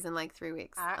for you guys in like 3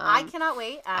 weeks. I cannot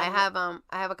wait. I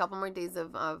have a couple more days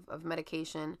of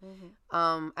medication.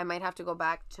 I might have to go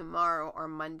back tomorrow or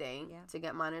Monday to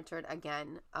get monitored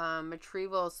again.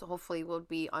 Retrievals hopefully will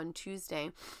be on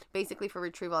Tuesday. Basically for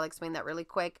retrieval, I'll explain that really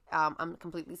quick. I'm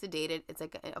completely sedated. It's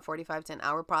like a 45 to an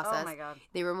hour process. Oh my God.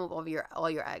 They remove all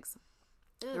your eggs.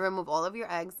 They remove all of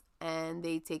your eggs and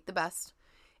they take the best.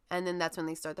 And then that's when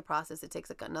they start the process. It takes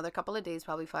like another couple of days,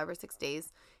 probably 5 or 6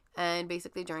 days. And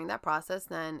basically during that process,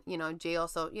 then, Jay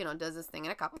also, does this thing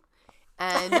in a cup.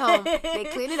 And they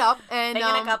clean it up and in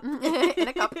a cup. in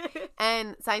a cup.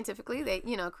 And scientifically, they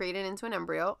create it into an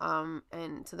embryo.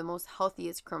 And to the most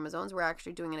healthiest chromosomes, we're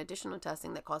actually doing an additional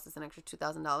testing that costs us an extra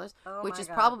 $2,000, which is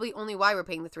probably only why we're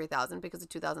paying the $3,000 because the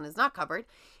 $2,000 is not covered.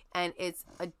 And it's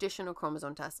additional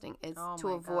chromosome testing. It's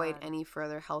to avoid any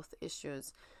further health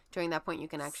issues. During that point, you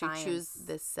can actually choose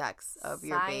the sex of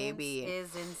your baby.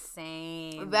 Science is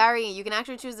insane. Very. You can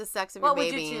actually choose the sex of your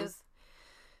baby. What would you choose?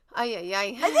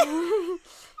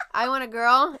 I want a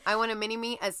girl. I want a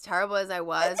mini-me as terrible as I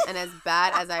was and as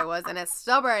bad as I was and as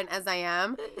stubborn as I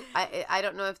am. I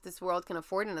don't know if this world can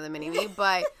afford another mini-me,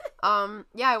 but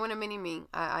I want a mini-me.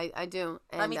 I do.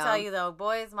 And, let me tell you though,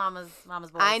 boys, mama's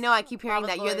boys. I know. I keep hearing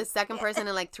mama's that. boys. You're the second person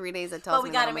in like 3 days that tells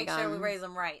me that. But we got to make sure we raise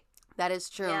them right. That is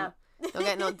true. Yeah. Don't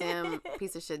get no damn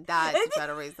piece of shit dad to try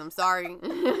to raise them. Sorry.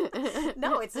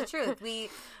 No, it's the truth. We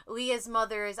as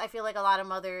mothers, I feel like a lot of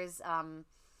mothers,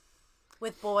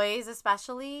 with boys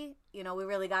especially, we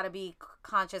really got to be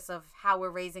conscious of how we're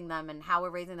raising them and how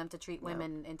we're raising them to treat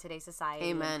women in today's society.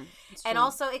 Amen. And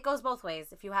also, it goes both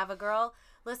ways. If you have a girl,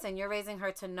 listen, you're raising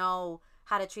her to know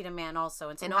how to treat a man also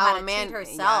and to know how to treat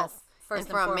herself first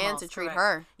and for foremost. A man to treat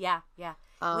her. Yeah.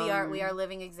 We are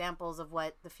living examples of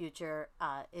what the future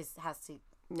has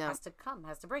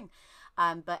to bring.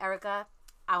 But Erika,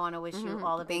 I want to wish you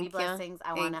all the baby blessings.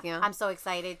 I'm so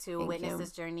excited to witness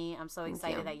this journey. I'm so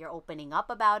excited that you're opening up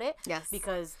about it. Yes,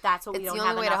 because that's what we don't have enough of.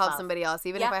 It's the only way to help somebody else.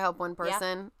 Even if I help one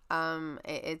person, and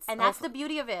that's the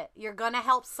beauty of it. You're gonna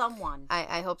help someone.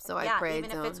 I hope so. I pray.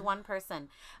 Even if it's one person,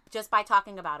 just by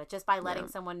talking about it, just by letting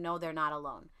someone know they're not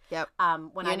alone. Yep.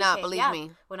 Believe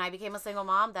me. When I became a single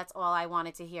mom, that's all I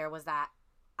wanted to hear was that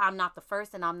I'm not the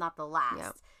first and I'm not the last.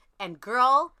 Yep. And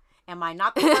girl, am I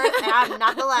not the first and I'm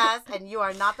not the last, and you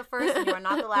are not the first and you are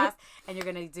not the last, and you're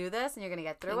going to do this and you're going to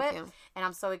get through Thank it. you. And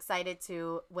I'm so excited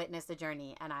to witness the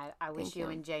journey, and I wish you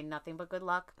and Jay nothing but good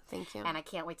luck. Thank you. And I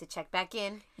can't wait to check back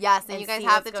in. Yes, and you guys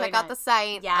have to check out the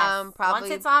site. Yes. Probably,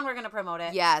 once it's on, we're going to promote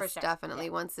it. Yes, for sure. Definitely.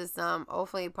 Yeah. Once it's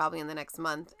hopefully probably in the next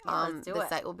month, the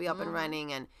site will be up and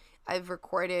running, and I've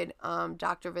recorded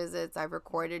doctor visits. I've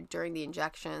recorded during the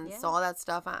injections. So all that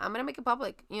stuff. I'm gonna make it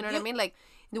public. You know what I mean? Like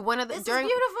during one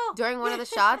of the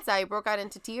shots, I broke out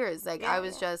into tears. Like I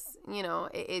was just,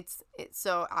 it's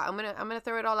so I'm gonna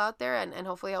throw it all out there and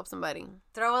hopefully help somebody.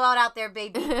 Throw it all out there,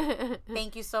 baby.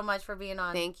 Thank you so much for being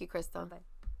on. Thank you, Krista. Bye.